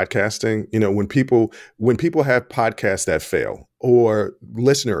about podcasting. You know, when people have podcasts that fail, or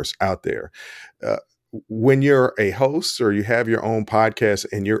listeners out there, when you're a host or you have your own podcast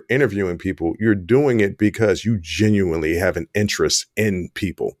and you're interviewing people, you're doing it because you genuinely have an interest in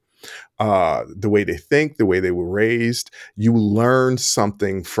people. The way they think, the way they were raised, you learn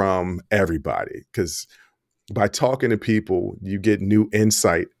something from everybody, because by talking to people, you get new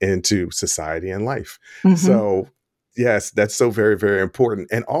insight into society and life. Mm-hmm. So yes, that's so very, very important.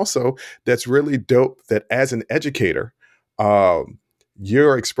 And also that's really dope that as an educator,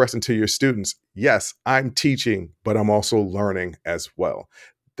 you're expressing to your students, yes, I'm teaching, but I'm also learning as well.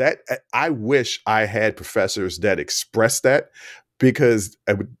 That I wish I had professors that express that, because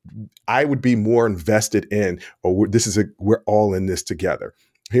I would be more invested in, we're all in this together.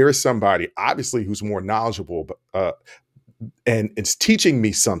 Here is somebody, obviously, who's more knowledgeable, and it's teaching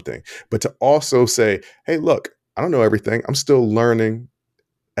me something. But to also say, hey, look, I don't know everything. I'm still learning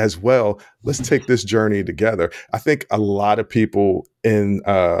as well. Let's take this journey together. I think a lot of people in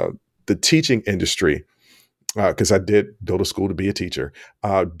the teaching industry, because I did go to school to be a teacher,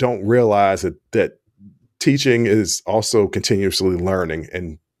 don't realize that teaching is also continuously learning,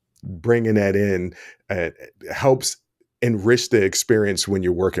 and bringing that in helps enrich the experience when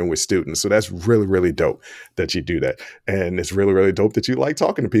you're working with students. So that's really, really dope that you do that. And it's really, really dope that you like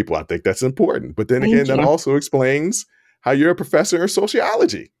talking to people. I think that's important. But then again, that also explains how you're a professor in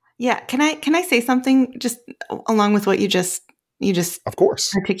sociology. Yeah. Can I say something just along with what you just of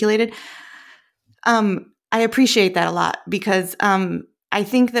course articulated? I appreciate that a lot, because I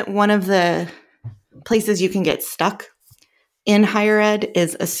think that one of the places you can get stuck in higher ed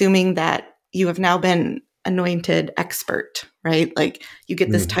is assuming that you have now been anointed expert, right? Like you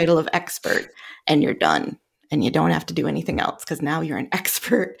get this title of expert and you're done and you don't have to do anything else because now you're an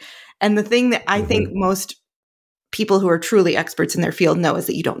expert. And the thing that I think most people who are truly experts in their field know is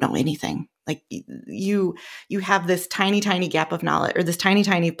that you don't know anything. Like you have this tiny, tiny gap of knowledge, or this tiny,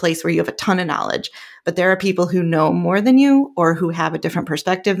 tiny place where you have a ton of knowledge, but there are people who know more than you, or who have a different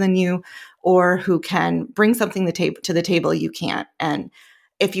perspective than you, or who can bring something to the table you can't. And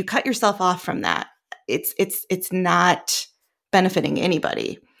if you cut yourself off from that, it's not benefiting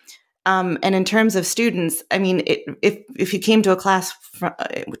anybody. And in terms of students, I mean, if you came to a class,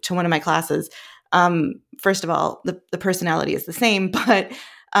 to one of my classes, first of all, the personality is the same, but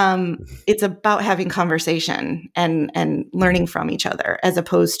it's about having conversation and learning from each other, as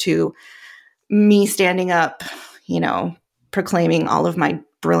opposed to me standing up, proclaiming all of my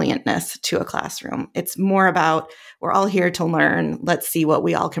brilliantness to a classroom. It's more about, we're all here to learn. Let's see what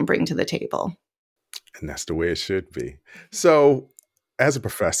we all can bring to the table. And that's the way it should be. So as a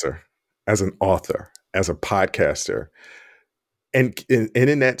professor, as an author, as a podcaster, and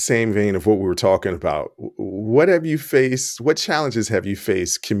in that same vein of what we were talking about, what challenges have you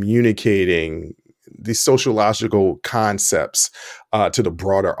faced communicating these sociological concepts to the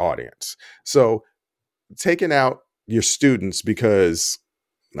broader audience? So taking out your students, because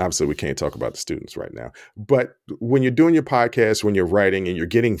obviously we can't talk about the students right now, but when you're doing your podcast, when you're writing and you're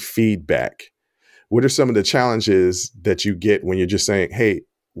getting feedback, what are some of the challenges that you get when you're just saying, hey,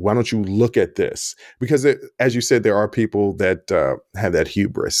 why don't you look at this? Because as you said, there are people that have that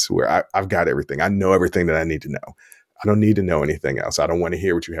hubris where I've got everything. I know everything that I need to know. I don't need to know anything else. I don't want to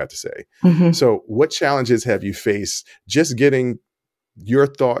hear what you have to say. So what challenges have you faced just getting your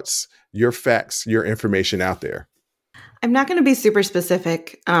thoughts, your facts, your information out there? I'm not going to be super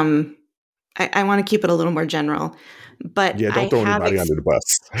specific. I want to keep it a little more general. But yeah, don't throw anybody under the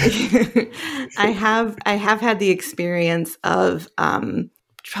bus. I have had the experience of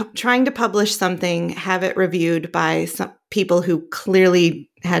trying to publish something, have it reviewed by some people who clearly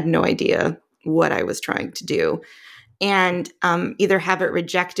had no idea what I was trying to do, and either have it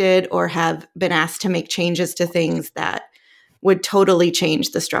rejected or have been asked to make changes to things that would totally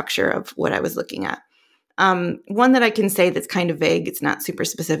change the structure of what I was looking at. One that I can say that's kind of vague, it's not super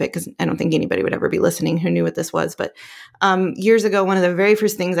specific because I don't think anybody would ever be listening who knew what this was. But years ago, one of the very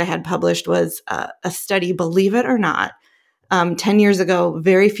first things I had published was a study, believe it or not. 10 years ago,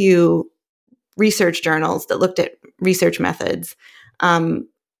 very few research journals that looked at research methods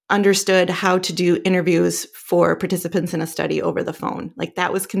understood how to do interviews for participants in a study over the phone. Like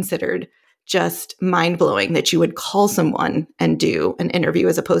that was considered just mind-blowing that you would call someone and do an interview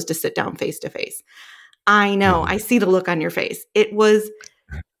as opposed to sit down face-to-face. I know. I see the look on your face.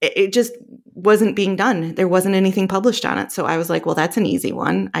 It just wasn't being done. There wasn't anything published on it. So I was like, well, that's an easy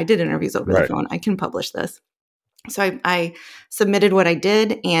one. I did interviews over the phone. I can publish this. So I submitted what I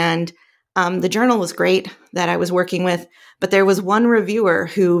did, and the journal was great that I was working with. But there was one reviewer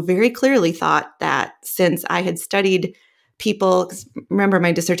who very clearly thought that since I had studied people, 'cause remember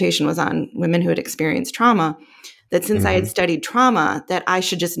my dissertation was on women who had experienced trauma, that since I had studied trauma, that I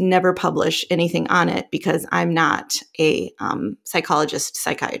should just never publish anything on it because I'm not a psychologist,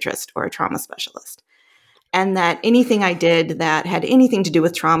 psychiatrist, or a trauma specialist. And that anything I did that had anything to do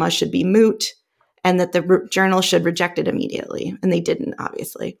with trauma should be moot, and that the journal should reject it immediately. And they didn't,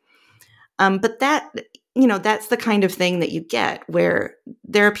 obviously. But that, that's the kind of thing that you get where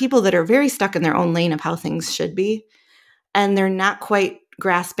there are people that are very stuck in their own lane of how things should be. And they're not quite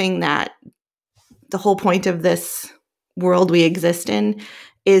grasping that the whole point of this world we exist in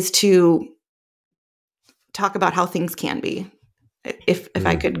is to talk about how things can be, if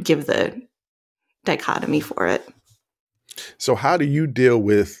I could give the dichotomy for it. So how do you deal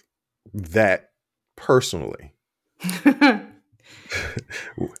with that personally?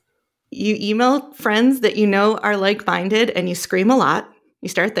 You email friends that you know are like-minded, and you scream a lot. You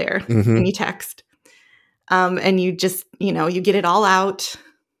start there, and you text. And you just, you get it all out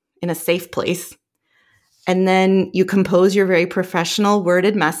in a safe place. And then you compose your very professional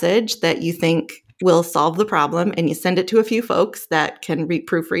worded message that you think will solve the problem, and you send it to a few folks that can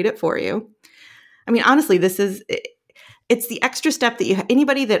proofread it for you. I mean, honestly, it's the extra step that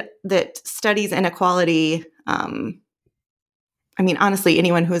anybody that studies inequality, honestly,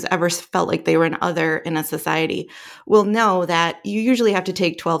 anyone who has ever felt like they were an other in a society will know that you usually have to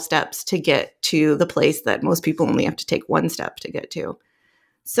take 12 steps to get to the place that most people only have to take one step to get to.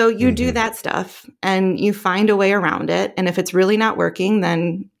 So you do that stuff and you find a way around it. And if it's really not working,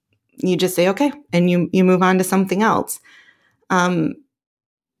 then you just say, okay, and you move on to something else. But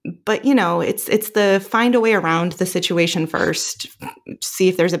it's the find a way around the situation first, see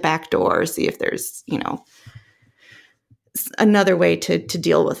if there's a back door, see if there's, another way to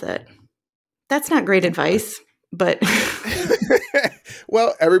deal with it. That's not great advice, but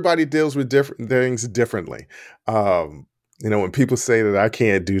well, everybody deals with different things differently. When people say that I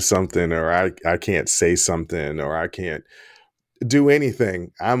can't do something, or I can't say something, or I can't do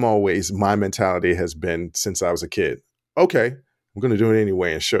anything, my mentality has been since I was a kid, okay, I'm going to do it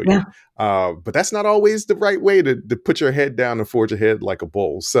anyway and show you. But that's not always the right way to put your head down and forge ahead like a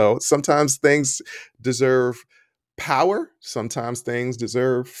bull. So sometimes things deserve power. Sometimes things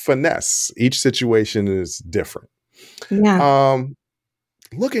deserve finesse. Each situation is different. Yeah.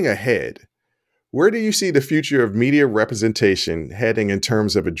 Looking ahead, where do you see the future of media representation heading in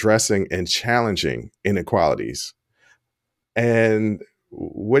terms of addressing and challenging inequalities? And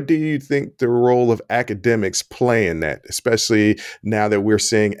what do you think the role of academics play in that, especially now that we're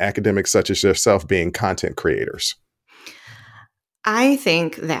seeing academics such as yourself being content creators? I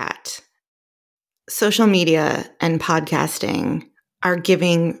think that social media and podcasting are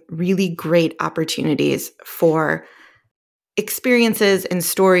giving really great opportunities for experiences and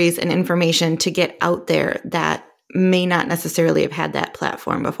stories and information to get out there that may not necessarily have had that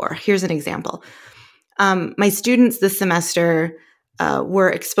platform before. Here's an example. My students this semester were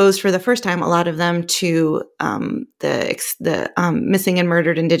exposed for the first time, a lot of them, to the missing and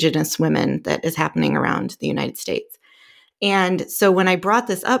murdered Indigenous women that is happening around the United States. And so when I brought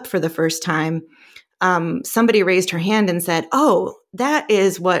this up for the first time, somebody raised her hand and said, oh, that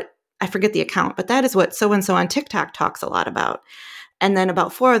is what, I forget the account, but that is what so-and-so on TikTok talks a lot about. And then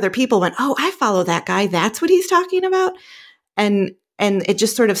about 4 other people went, oh, I follow that guy. That's what he's talking about. And it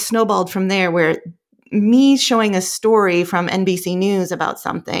just sort of snowballed from there, where me showing a story from NBC News about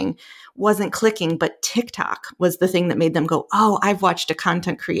something wasn't clicking, but TikTok was the thing that made them go, oh, I've watched a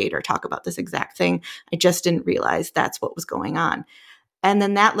content creator talk about this exact thing. I just didn't realize that's what was going on. And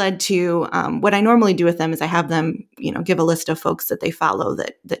then that led to what I normally do with them is I have them, give a list of folks that they follow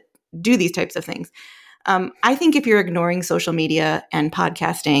that do these types of things. I think if you're ignoring social media and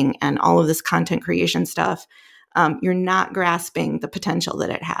podcasting and all of this content creation stuff, you're not grasping the potential that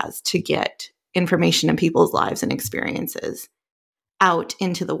it has to get information in people's lives and experiences out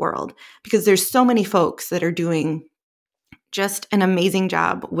into the world. Because there's so many folks that are doing just an amazing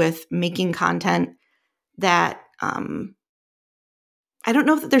job with making content that I don't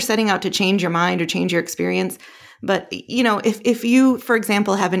know that they're setting out to change your mind or change your experience. But, if you, for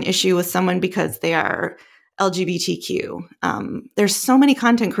example, have an issue with someone because they are LGBTQ. There's so many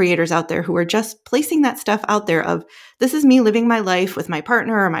content creators out there who are just placing that stuff out there of, this is me living my life with my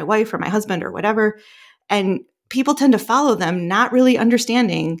partner or my wife or my husband or whatever. And people tend to follow them, not really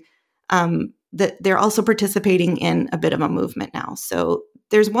understanding that they're also participating in a bit of a movement now. So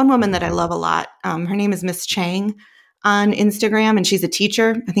there's one woman that I love a lot. Her name is Miss Chang on Instagram, and she's a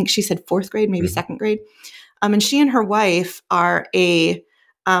teacher. I think she said 4th grade, maybe 2nd grade. And she and her wife are a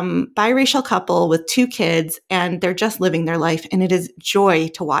biracial couple with 2 kids, and they're just living their life. And it is joy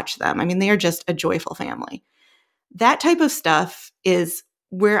to watch them. I mean, they are just a joyful family. That type of stuff is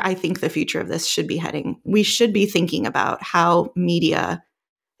where I think the future of this should be heading. We should be thinking about how media,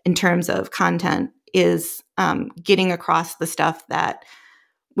 in terms of content, is getting across the stuff that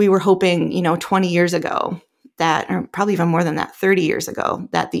we were hoping, 20 years ago, that, or probably even more than that, 30 years ago,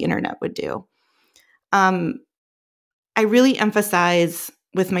 that the internet would do. I really emphasize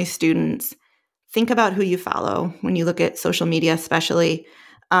with my students, think about who you follow when you look at social media, especially.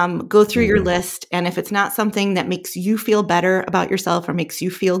 Go through your list, and if it's not something that makes you feel better about yourself or makes you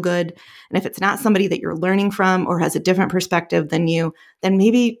feel good, and if it's not somebody that you're learning from or has a different perspective than you, then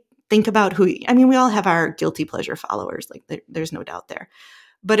maybe think about we all have our guilty pleasure followers, like there's no doubt there.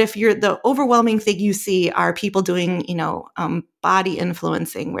 But if the overwhelming thing you see are people doing, body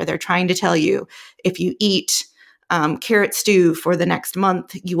influencing, where they're trying to tell you, if you eat carrot stew for the next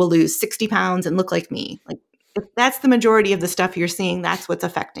month, you will lose 60 pounds and look like me. Like, if that's the majority of the stuff you're seeing, that's what's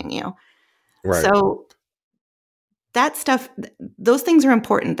affecting you. Right. So that stuff, those things are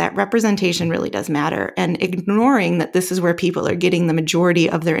important. That representation really does matter. And ignoring that this is where people are getting the majority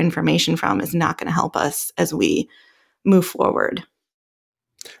of their information from is not going to help us as we move forward.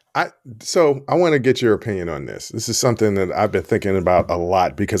 So I want to get your opinion on this. This is something that I've been thinking about a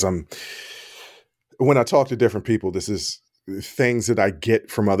lot, because when I talk to different people, this is things that I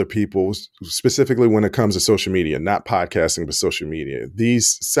get from other people, specifically when it comes to social media, not podcasting, but social media.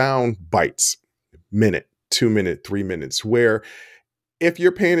 These sound bites, minute, 2 minute, 3 minutes, where if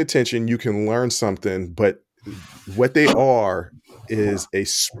you're paying attention, you can learn something, but what they are is a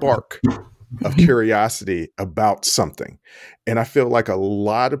spark of curiosity about something. And I feel like a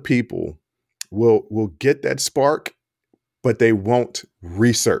lot of people will get that spark, but they won't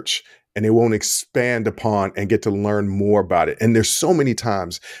research and they won't expand upon and get to learn more about it. And there's so many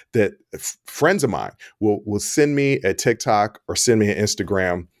times that friends of mine will send me a TikTok or send me an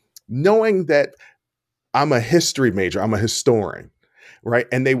Instagram, knowing that I'm a history major, I'm a historian, right?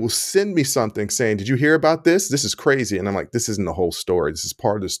 And they will send me something saying, did you hear about this? This is crazy. And I'm like, this isn't the whole story. This is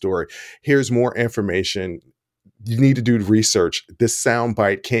part of the story. Here's more information. You need to do research. This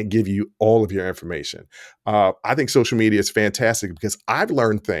soundbite can't give you all of your information. I think social media is fantastic because I've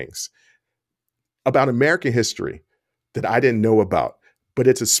learned things about American history that I didn't know about, but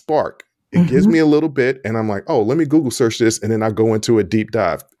it's a spark. It gives me a little bit, and I'm like, oh, let me Google search this, and then I go into a deep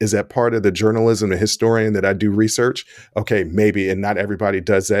dive. Is that part of the journalism, the historian, that I do research? Okay, maybe, and not everybody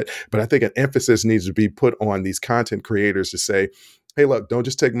does that, but I think an emphasis needs to be put on these content creators to say, hey, look, don't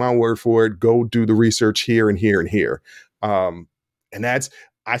just take my word for it. Go do the research here and here and here. And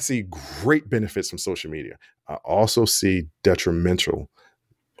I see great benefits from social media. I also see detrimental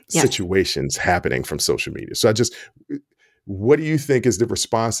situations happening from social media. So what do you think is the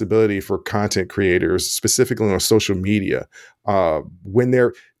responsibility for content creators, specifically on social media, when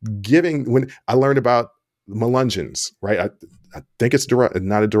I learned about Melungeons, right? I think it's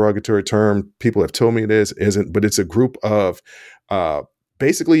not a derogatory term. People have told me it isn't, but it's a group of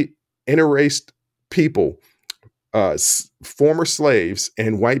basically interrace people, former slaves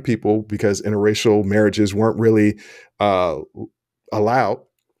and white people, because interracial marriages weren't really allowed,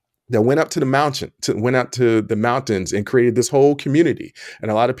 that went up to the mountains and created this whole community.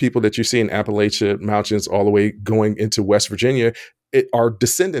 And a lot of people that you see in Appalachia Mountains all the way going into West Virginia are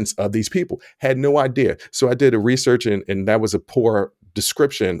descendants of these people. Had no idea. So I did a research, and that was a poor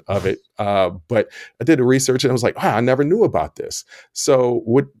description of it. But I did a research and I was like, wow, I never knew about this. So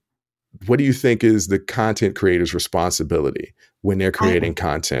what do you think is the content creator's responsibility when they're creating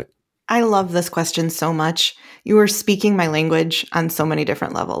content? I love this question so much. You are speaking my language on so many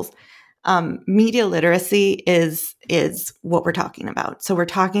different levels. Media literacy is what we're talking about. So we're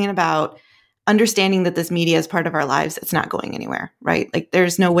talking about understanding that this media is part of our lives. It's not going anywhere, right? Like,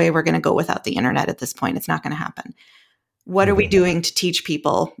 there's no way we're going to go without the internet at this point. It's not going to happen. What are we doing to teach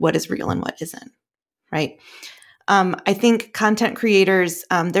people what is real and what isn't, right? I think content creators,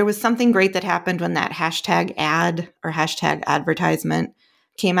 there was something great that happened when that hashtag ad or hashtag advertisement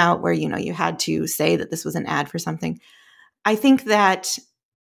came out, where, you had to say that this was an ad for something. I think that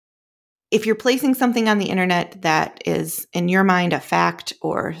if you're placing something on the internet that is in your mind a fact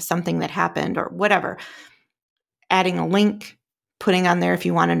or something that happened or whatever, adding a link, putting on there if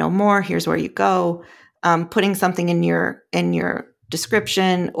you want to know more, here's where you go, putting something in your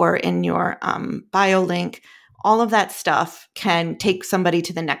description or in your bio link. All of that stuff can take somebody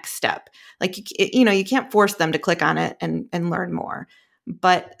to the next step. Like, you can't force them to click on it and learn more.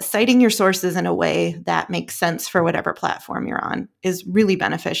 But citing your sources in a way that makes sense for whatever platform you're on is really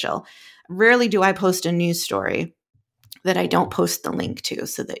beneficial. Rarely do I post a news story that I don't post the link to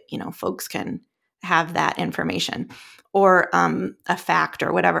so that, folks can have that information, or a fact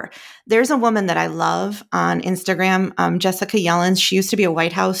or whatever. There's a woman that I love on Instagram, Jessica Yellens. She used to be a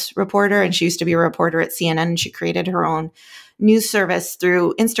White House reporter, and she used to be a reporter at CNN, and she created her own news service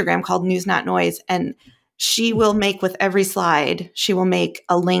through Instagram called News Not Noise. And she will make, with every slide, she will make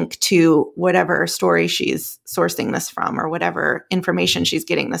a link to whatever story she's sourcing this from, or whatever information she's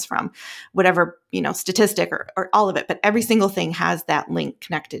getting this from, whatever, statistic or all of it. But every single thing has that link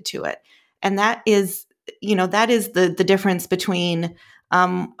connected to it. And that is, the difference between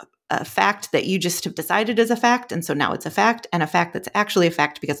a fact that you just have decided is a fact, and so now it's a fact, and a fact that's actually a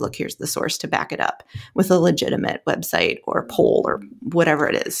fact because, look, here's the source to back it up with a legitimate website or poll or whatever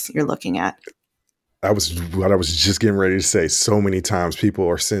it is you're looking at. That was what I was just getting ready to say. So many times people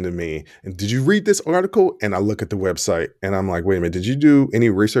are sending me, and did you read this article? And I look at the website and I'm like, wait a minute, did you do any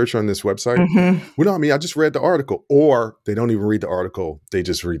research on this website? Mm-hmm. Well, no, I just read the article. Or they don't even read the article. They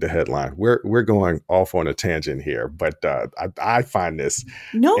just read the headline. We're going off on a tangent here, but I find this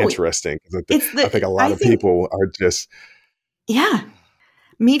interesting. I think a lot of people are just... Yeah.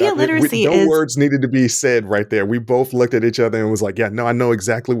 Media literacy no words needed to be said right there. We both looked at each other and was like, yeah, no, I know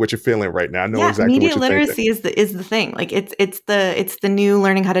exactly what you're feeling right now. I know exactly what you're thinking. Media literacy is the thing. Like, it's the new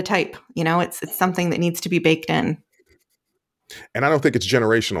learning how to type. It's something that needs to be baked in. And I don't think it's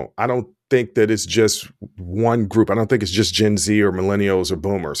generational. I don't think that it's just one group. I don't think it's just Gen Z or millennials or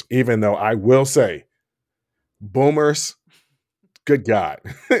boomers, even though I will say boomers, good God,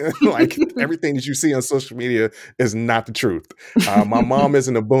 like everything that you see on social media is not the truth. My mom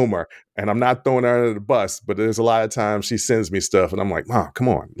isn't a boomer, and I'm not throwing her under the bus, but there's a lot of times she sends me stuff and I'm like, Mom, come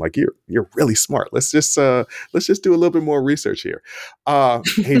on. Like, you're really smart. Let's just do a little bit more research here.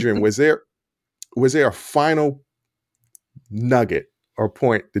 Adrienne, was there a final nugget or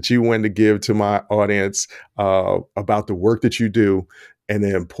point that you wanted to give to my audience about the work that you do and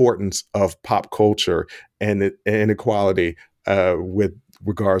the importance of pop culture and inequality with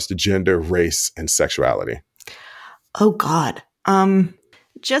regards to gender, race, and sexuality? Oh, God.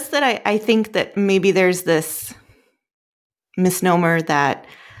 Just that I think that maybe there's this misnomer that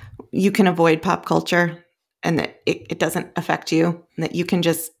you can avoid pop culture and that it doesn't affect you, and that you can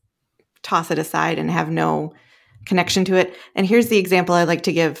just toss it aside and have no connection to it. And here's the example I like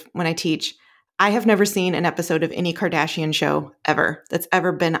to give when I teach. I have never seen an episode of any Kardashian show ever that's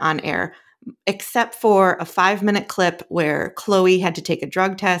ever been on air, except for a 5-minute clip where Khloe had to take a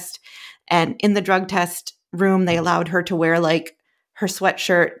drug test. And in the drug test room, they allowed her to wear like her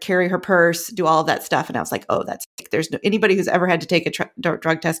sweatshirt, carry her purse, do all of that stuff. And I was like, oh, there's anybody who's ever had to take a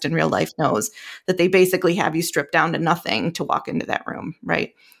drug test in real life knows that they basically have you stripped down to nothing to walk into that room,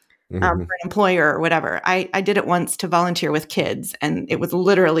 right? Mm-hmm. For an employer or whatever. I did it once to volunteer with kids, and it was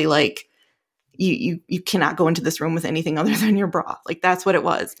literally like, you cannot go into this room with anything other than your bra. Like, that's what it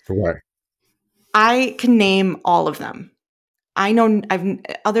was. Right. I can name all of them. I know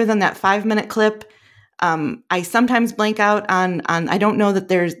other than that 5-minute clip, I sometimes blank out on I don't know that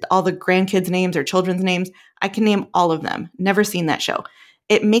there's all the grandkids' names or children's names. I can name all of them. Never seen that show.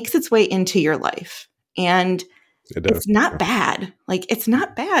 It makes its way into your life. And it's not bad. Like, it's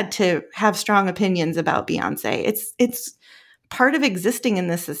not bad to have strong opinions about Beyonce. It's part of existing in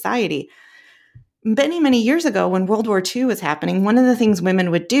this society. Many, many years ago, when World War II was happening, one of the things women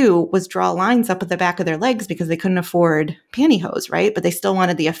would do was draw lines up at the back of their legs because they couldn't afford pantyhose, right? But they still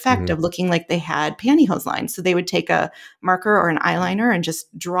wanted the effect of looking like they had pantyhose lines. So they would take a marker or an eyeliner and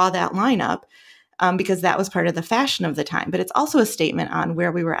just draw that line up because that was part of the fashion of the time. But it's also a statement on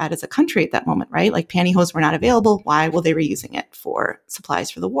where we were at as a country at that moment, right? Like, pantyhose were not available. Why? Well, they were using it for supplies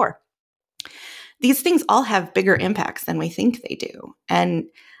for the war. These things all have bigger impacts than we think they do. And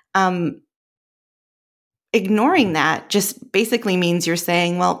ignoring that just basically means you're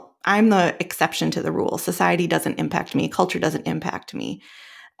saying, well, I'm the exception to the rule. Society doesn't impact me. Culture doesn't impact me.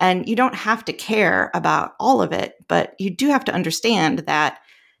 And you don't have to care about all of it, but you do have to understand that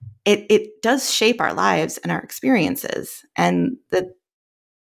it does shape our lives and our experiences. And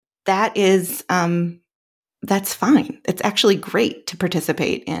that is, that's fine. It's actually great to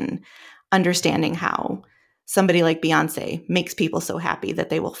participate in understanding how somebody like Beyonce makes people so happy that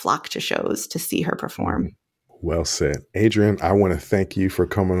they will flock to shows to see her perform. Well said. Adrian, I want to thank you for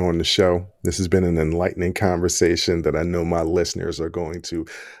coming on the show. This has been an enlightening conversation that I know my listeners are going to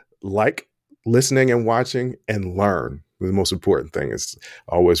like listening and watching and learn. The most important thing is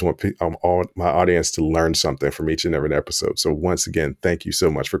I always want all my audience to learn something from each and every episode. So once again, thank you so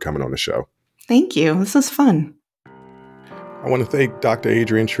much for coming on the show. Thank you. This is fun. I want to thank Dr.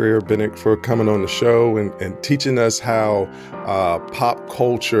 Adrian Trier-Bieniek for coming on the show and teaching us how pop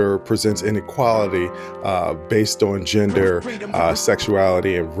culture presents inequality based on gender,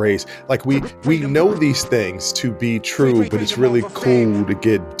 sexuality, and race. Like we know these things to be true, but it's really cool to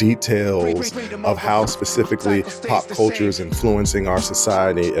get details of how specifically pop culture is influencing our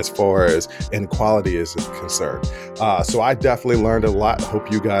society as far as inequality is concerned. So I definitely learned a lot.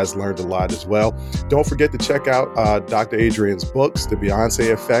 Hope you guys learned a lot as well. Don't forget to check out Dr. Adrian's books, The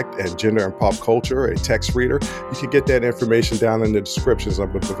Beyonce Effect and Gender and Pop Culture, a text reader. You can get that information down in the descriptions.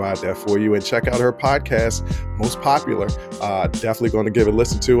 I'm going to provide that for you. And check out her podcast, Most Popular. Definitely going to give it a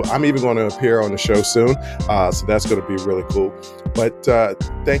listen to. I'm even going to appear on the show soon. So that's going to be really cool. But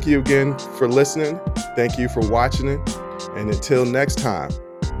thank you again for listening. Thank you for watching it. And until next time,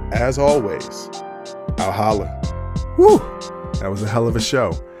 as always, I'll holla. Woo! That was a hell of a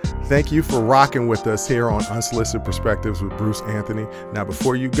show. Thank you for rocking with us here on Unsolicited Perspectives with Bruce Anthony. Now,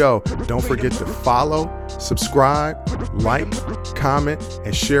 before you go, don't forget to follow, subscribe, like, comment,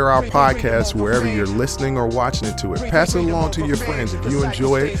 and share our podcast wherever you're listening or watching it to it. Pass it along to your friends. If you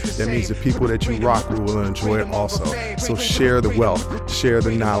enjoy it, that means the people that you rock will enjoy it also. So share the wealth, share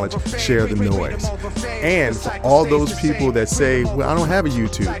the knowledge, share the noise. And for all those people that say, well, I don't have a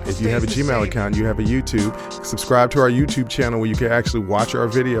YouTube. If you have a Gmail account, you have a YouTube. Subscribe to our YouTube channel where you can actually watch our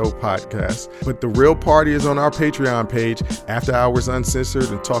video podcast. But the real party is on our Patreon page, After Hours Uncensored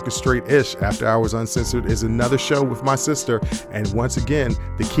and Talking Straight-ish. After Hours Uncensored is another show with my sister. And once again,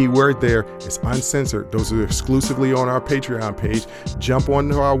 the key word there is uncensored. Those are exclusively on our Patreon page. Jump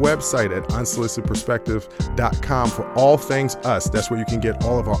onto our website at unsolicitedperspective.com for all things us. That's where you can get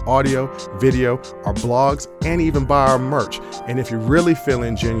all of our audio, video, our blogs, and even buy our merch. And if you're really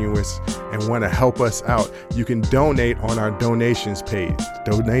feeling generous and want to help us out, you can donate on our donations page.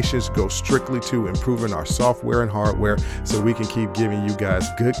 Donations go strictly to improving our software and hardware so we can keep giving you guys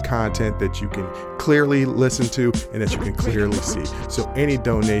good content that you can clearly listen to and that you can clearly see. So any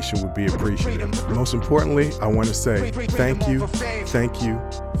donation would be appreciated. Most importantly, I want to say thank you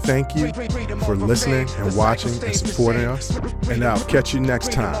for listening and watching and supporting us. And I'll catch you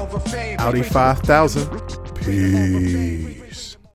next time. Audi 5000. Peace.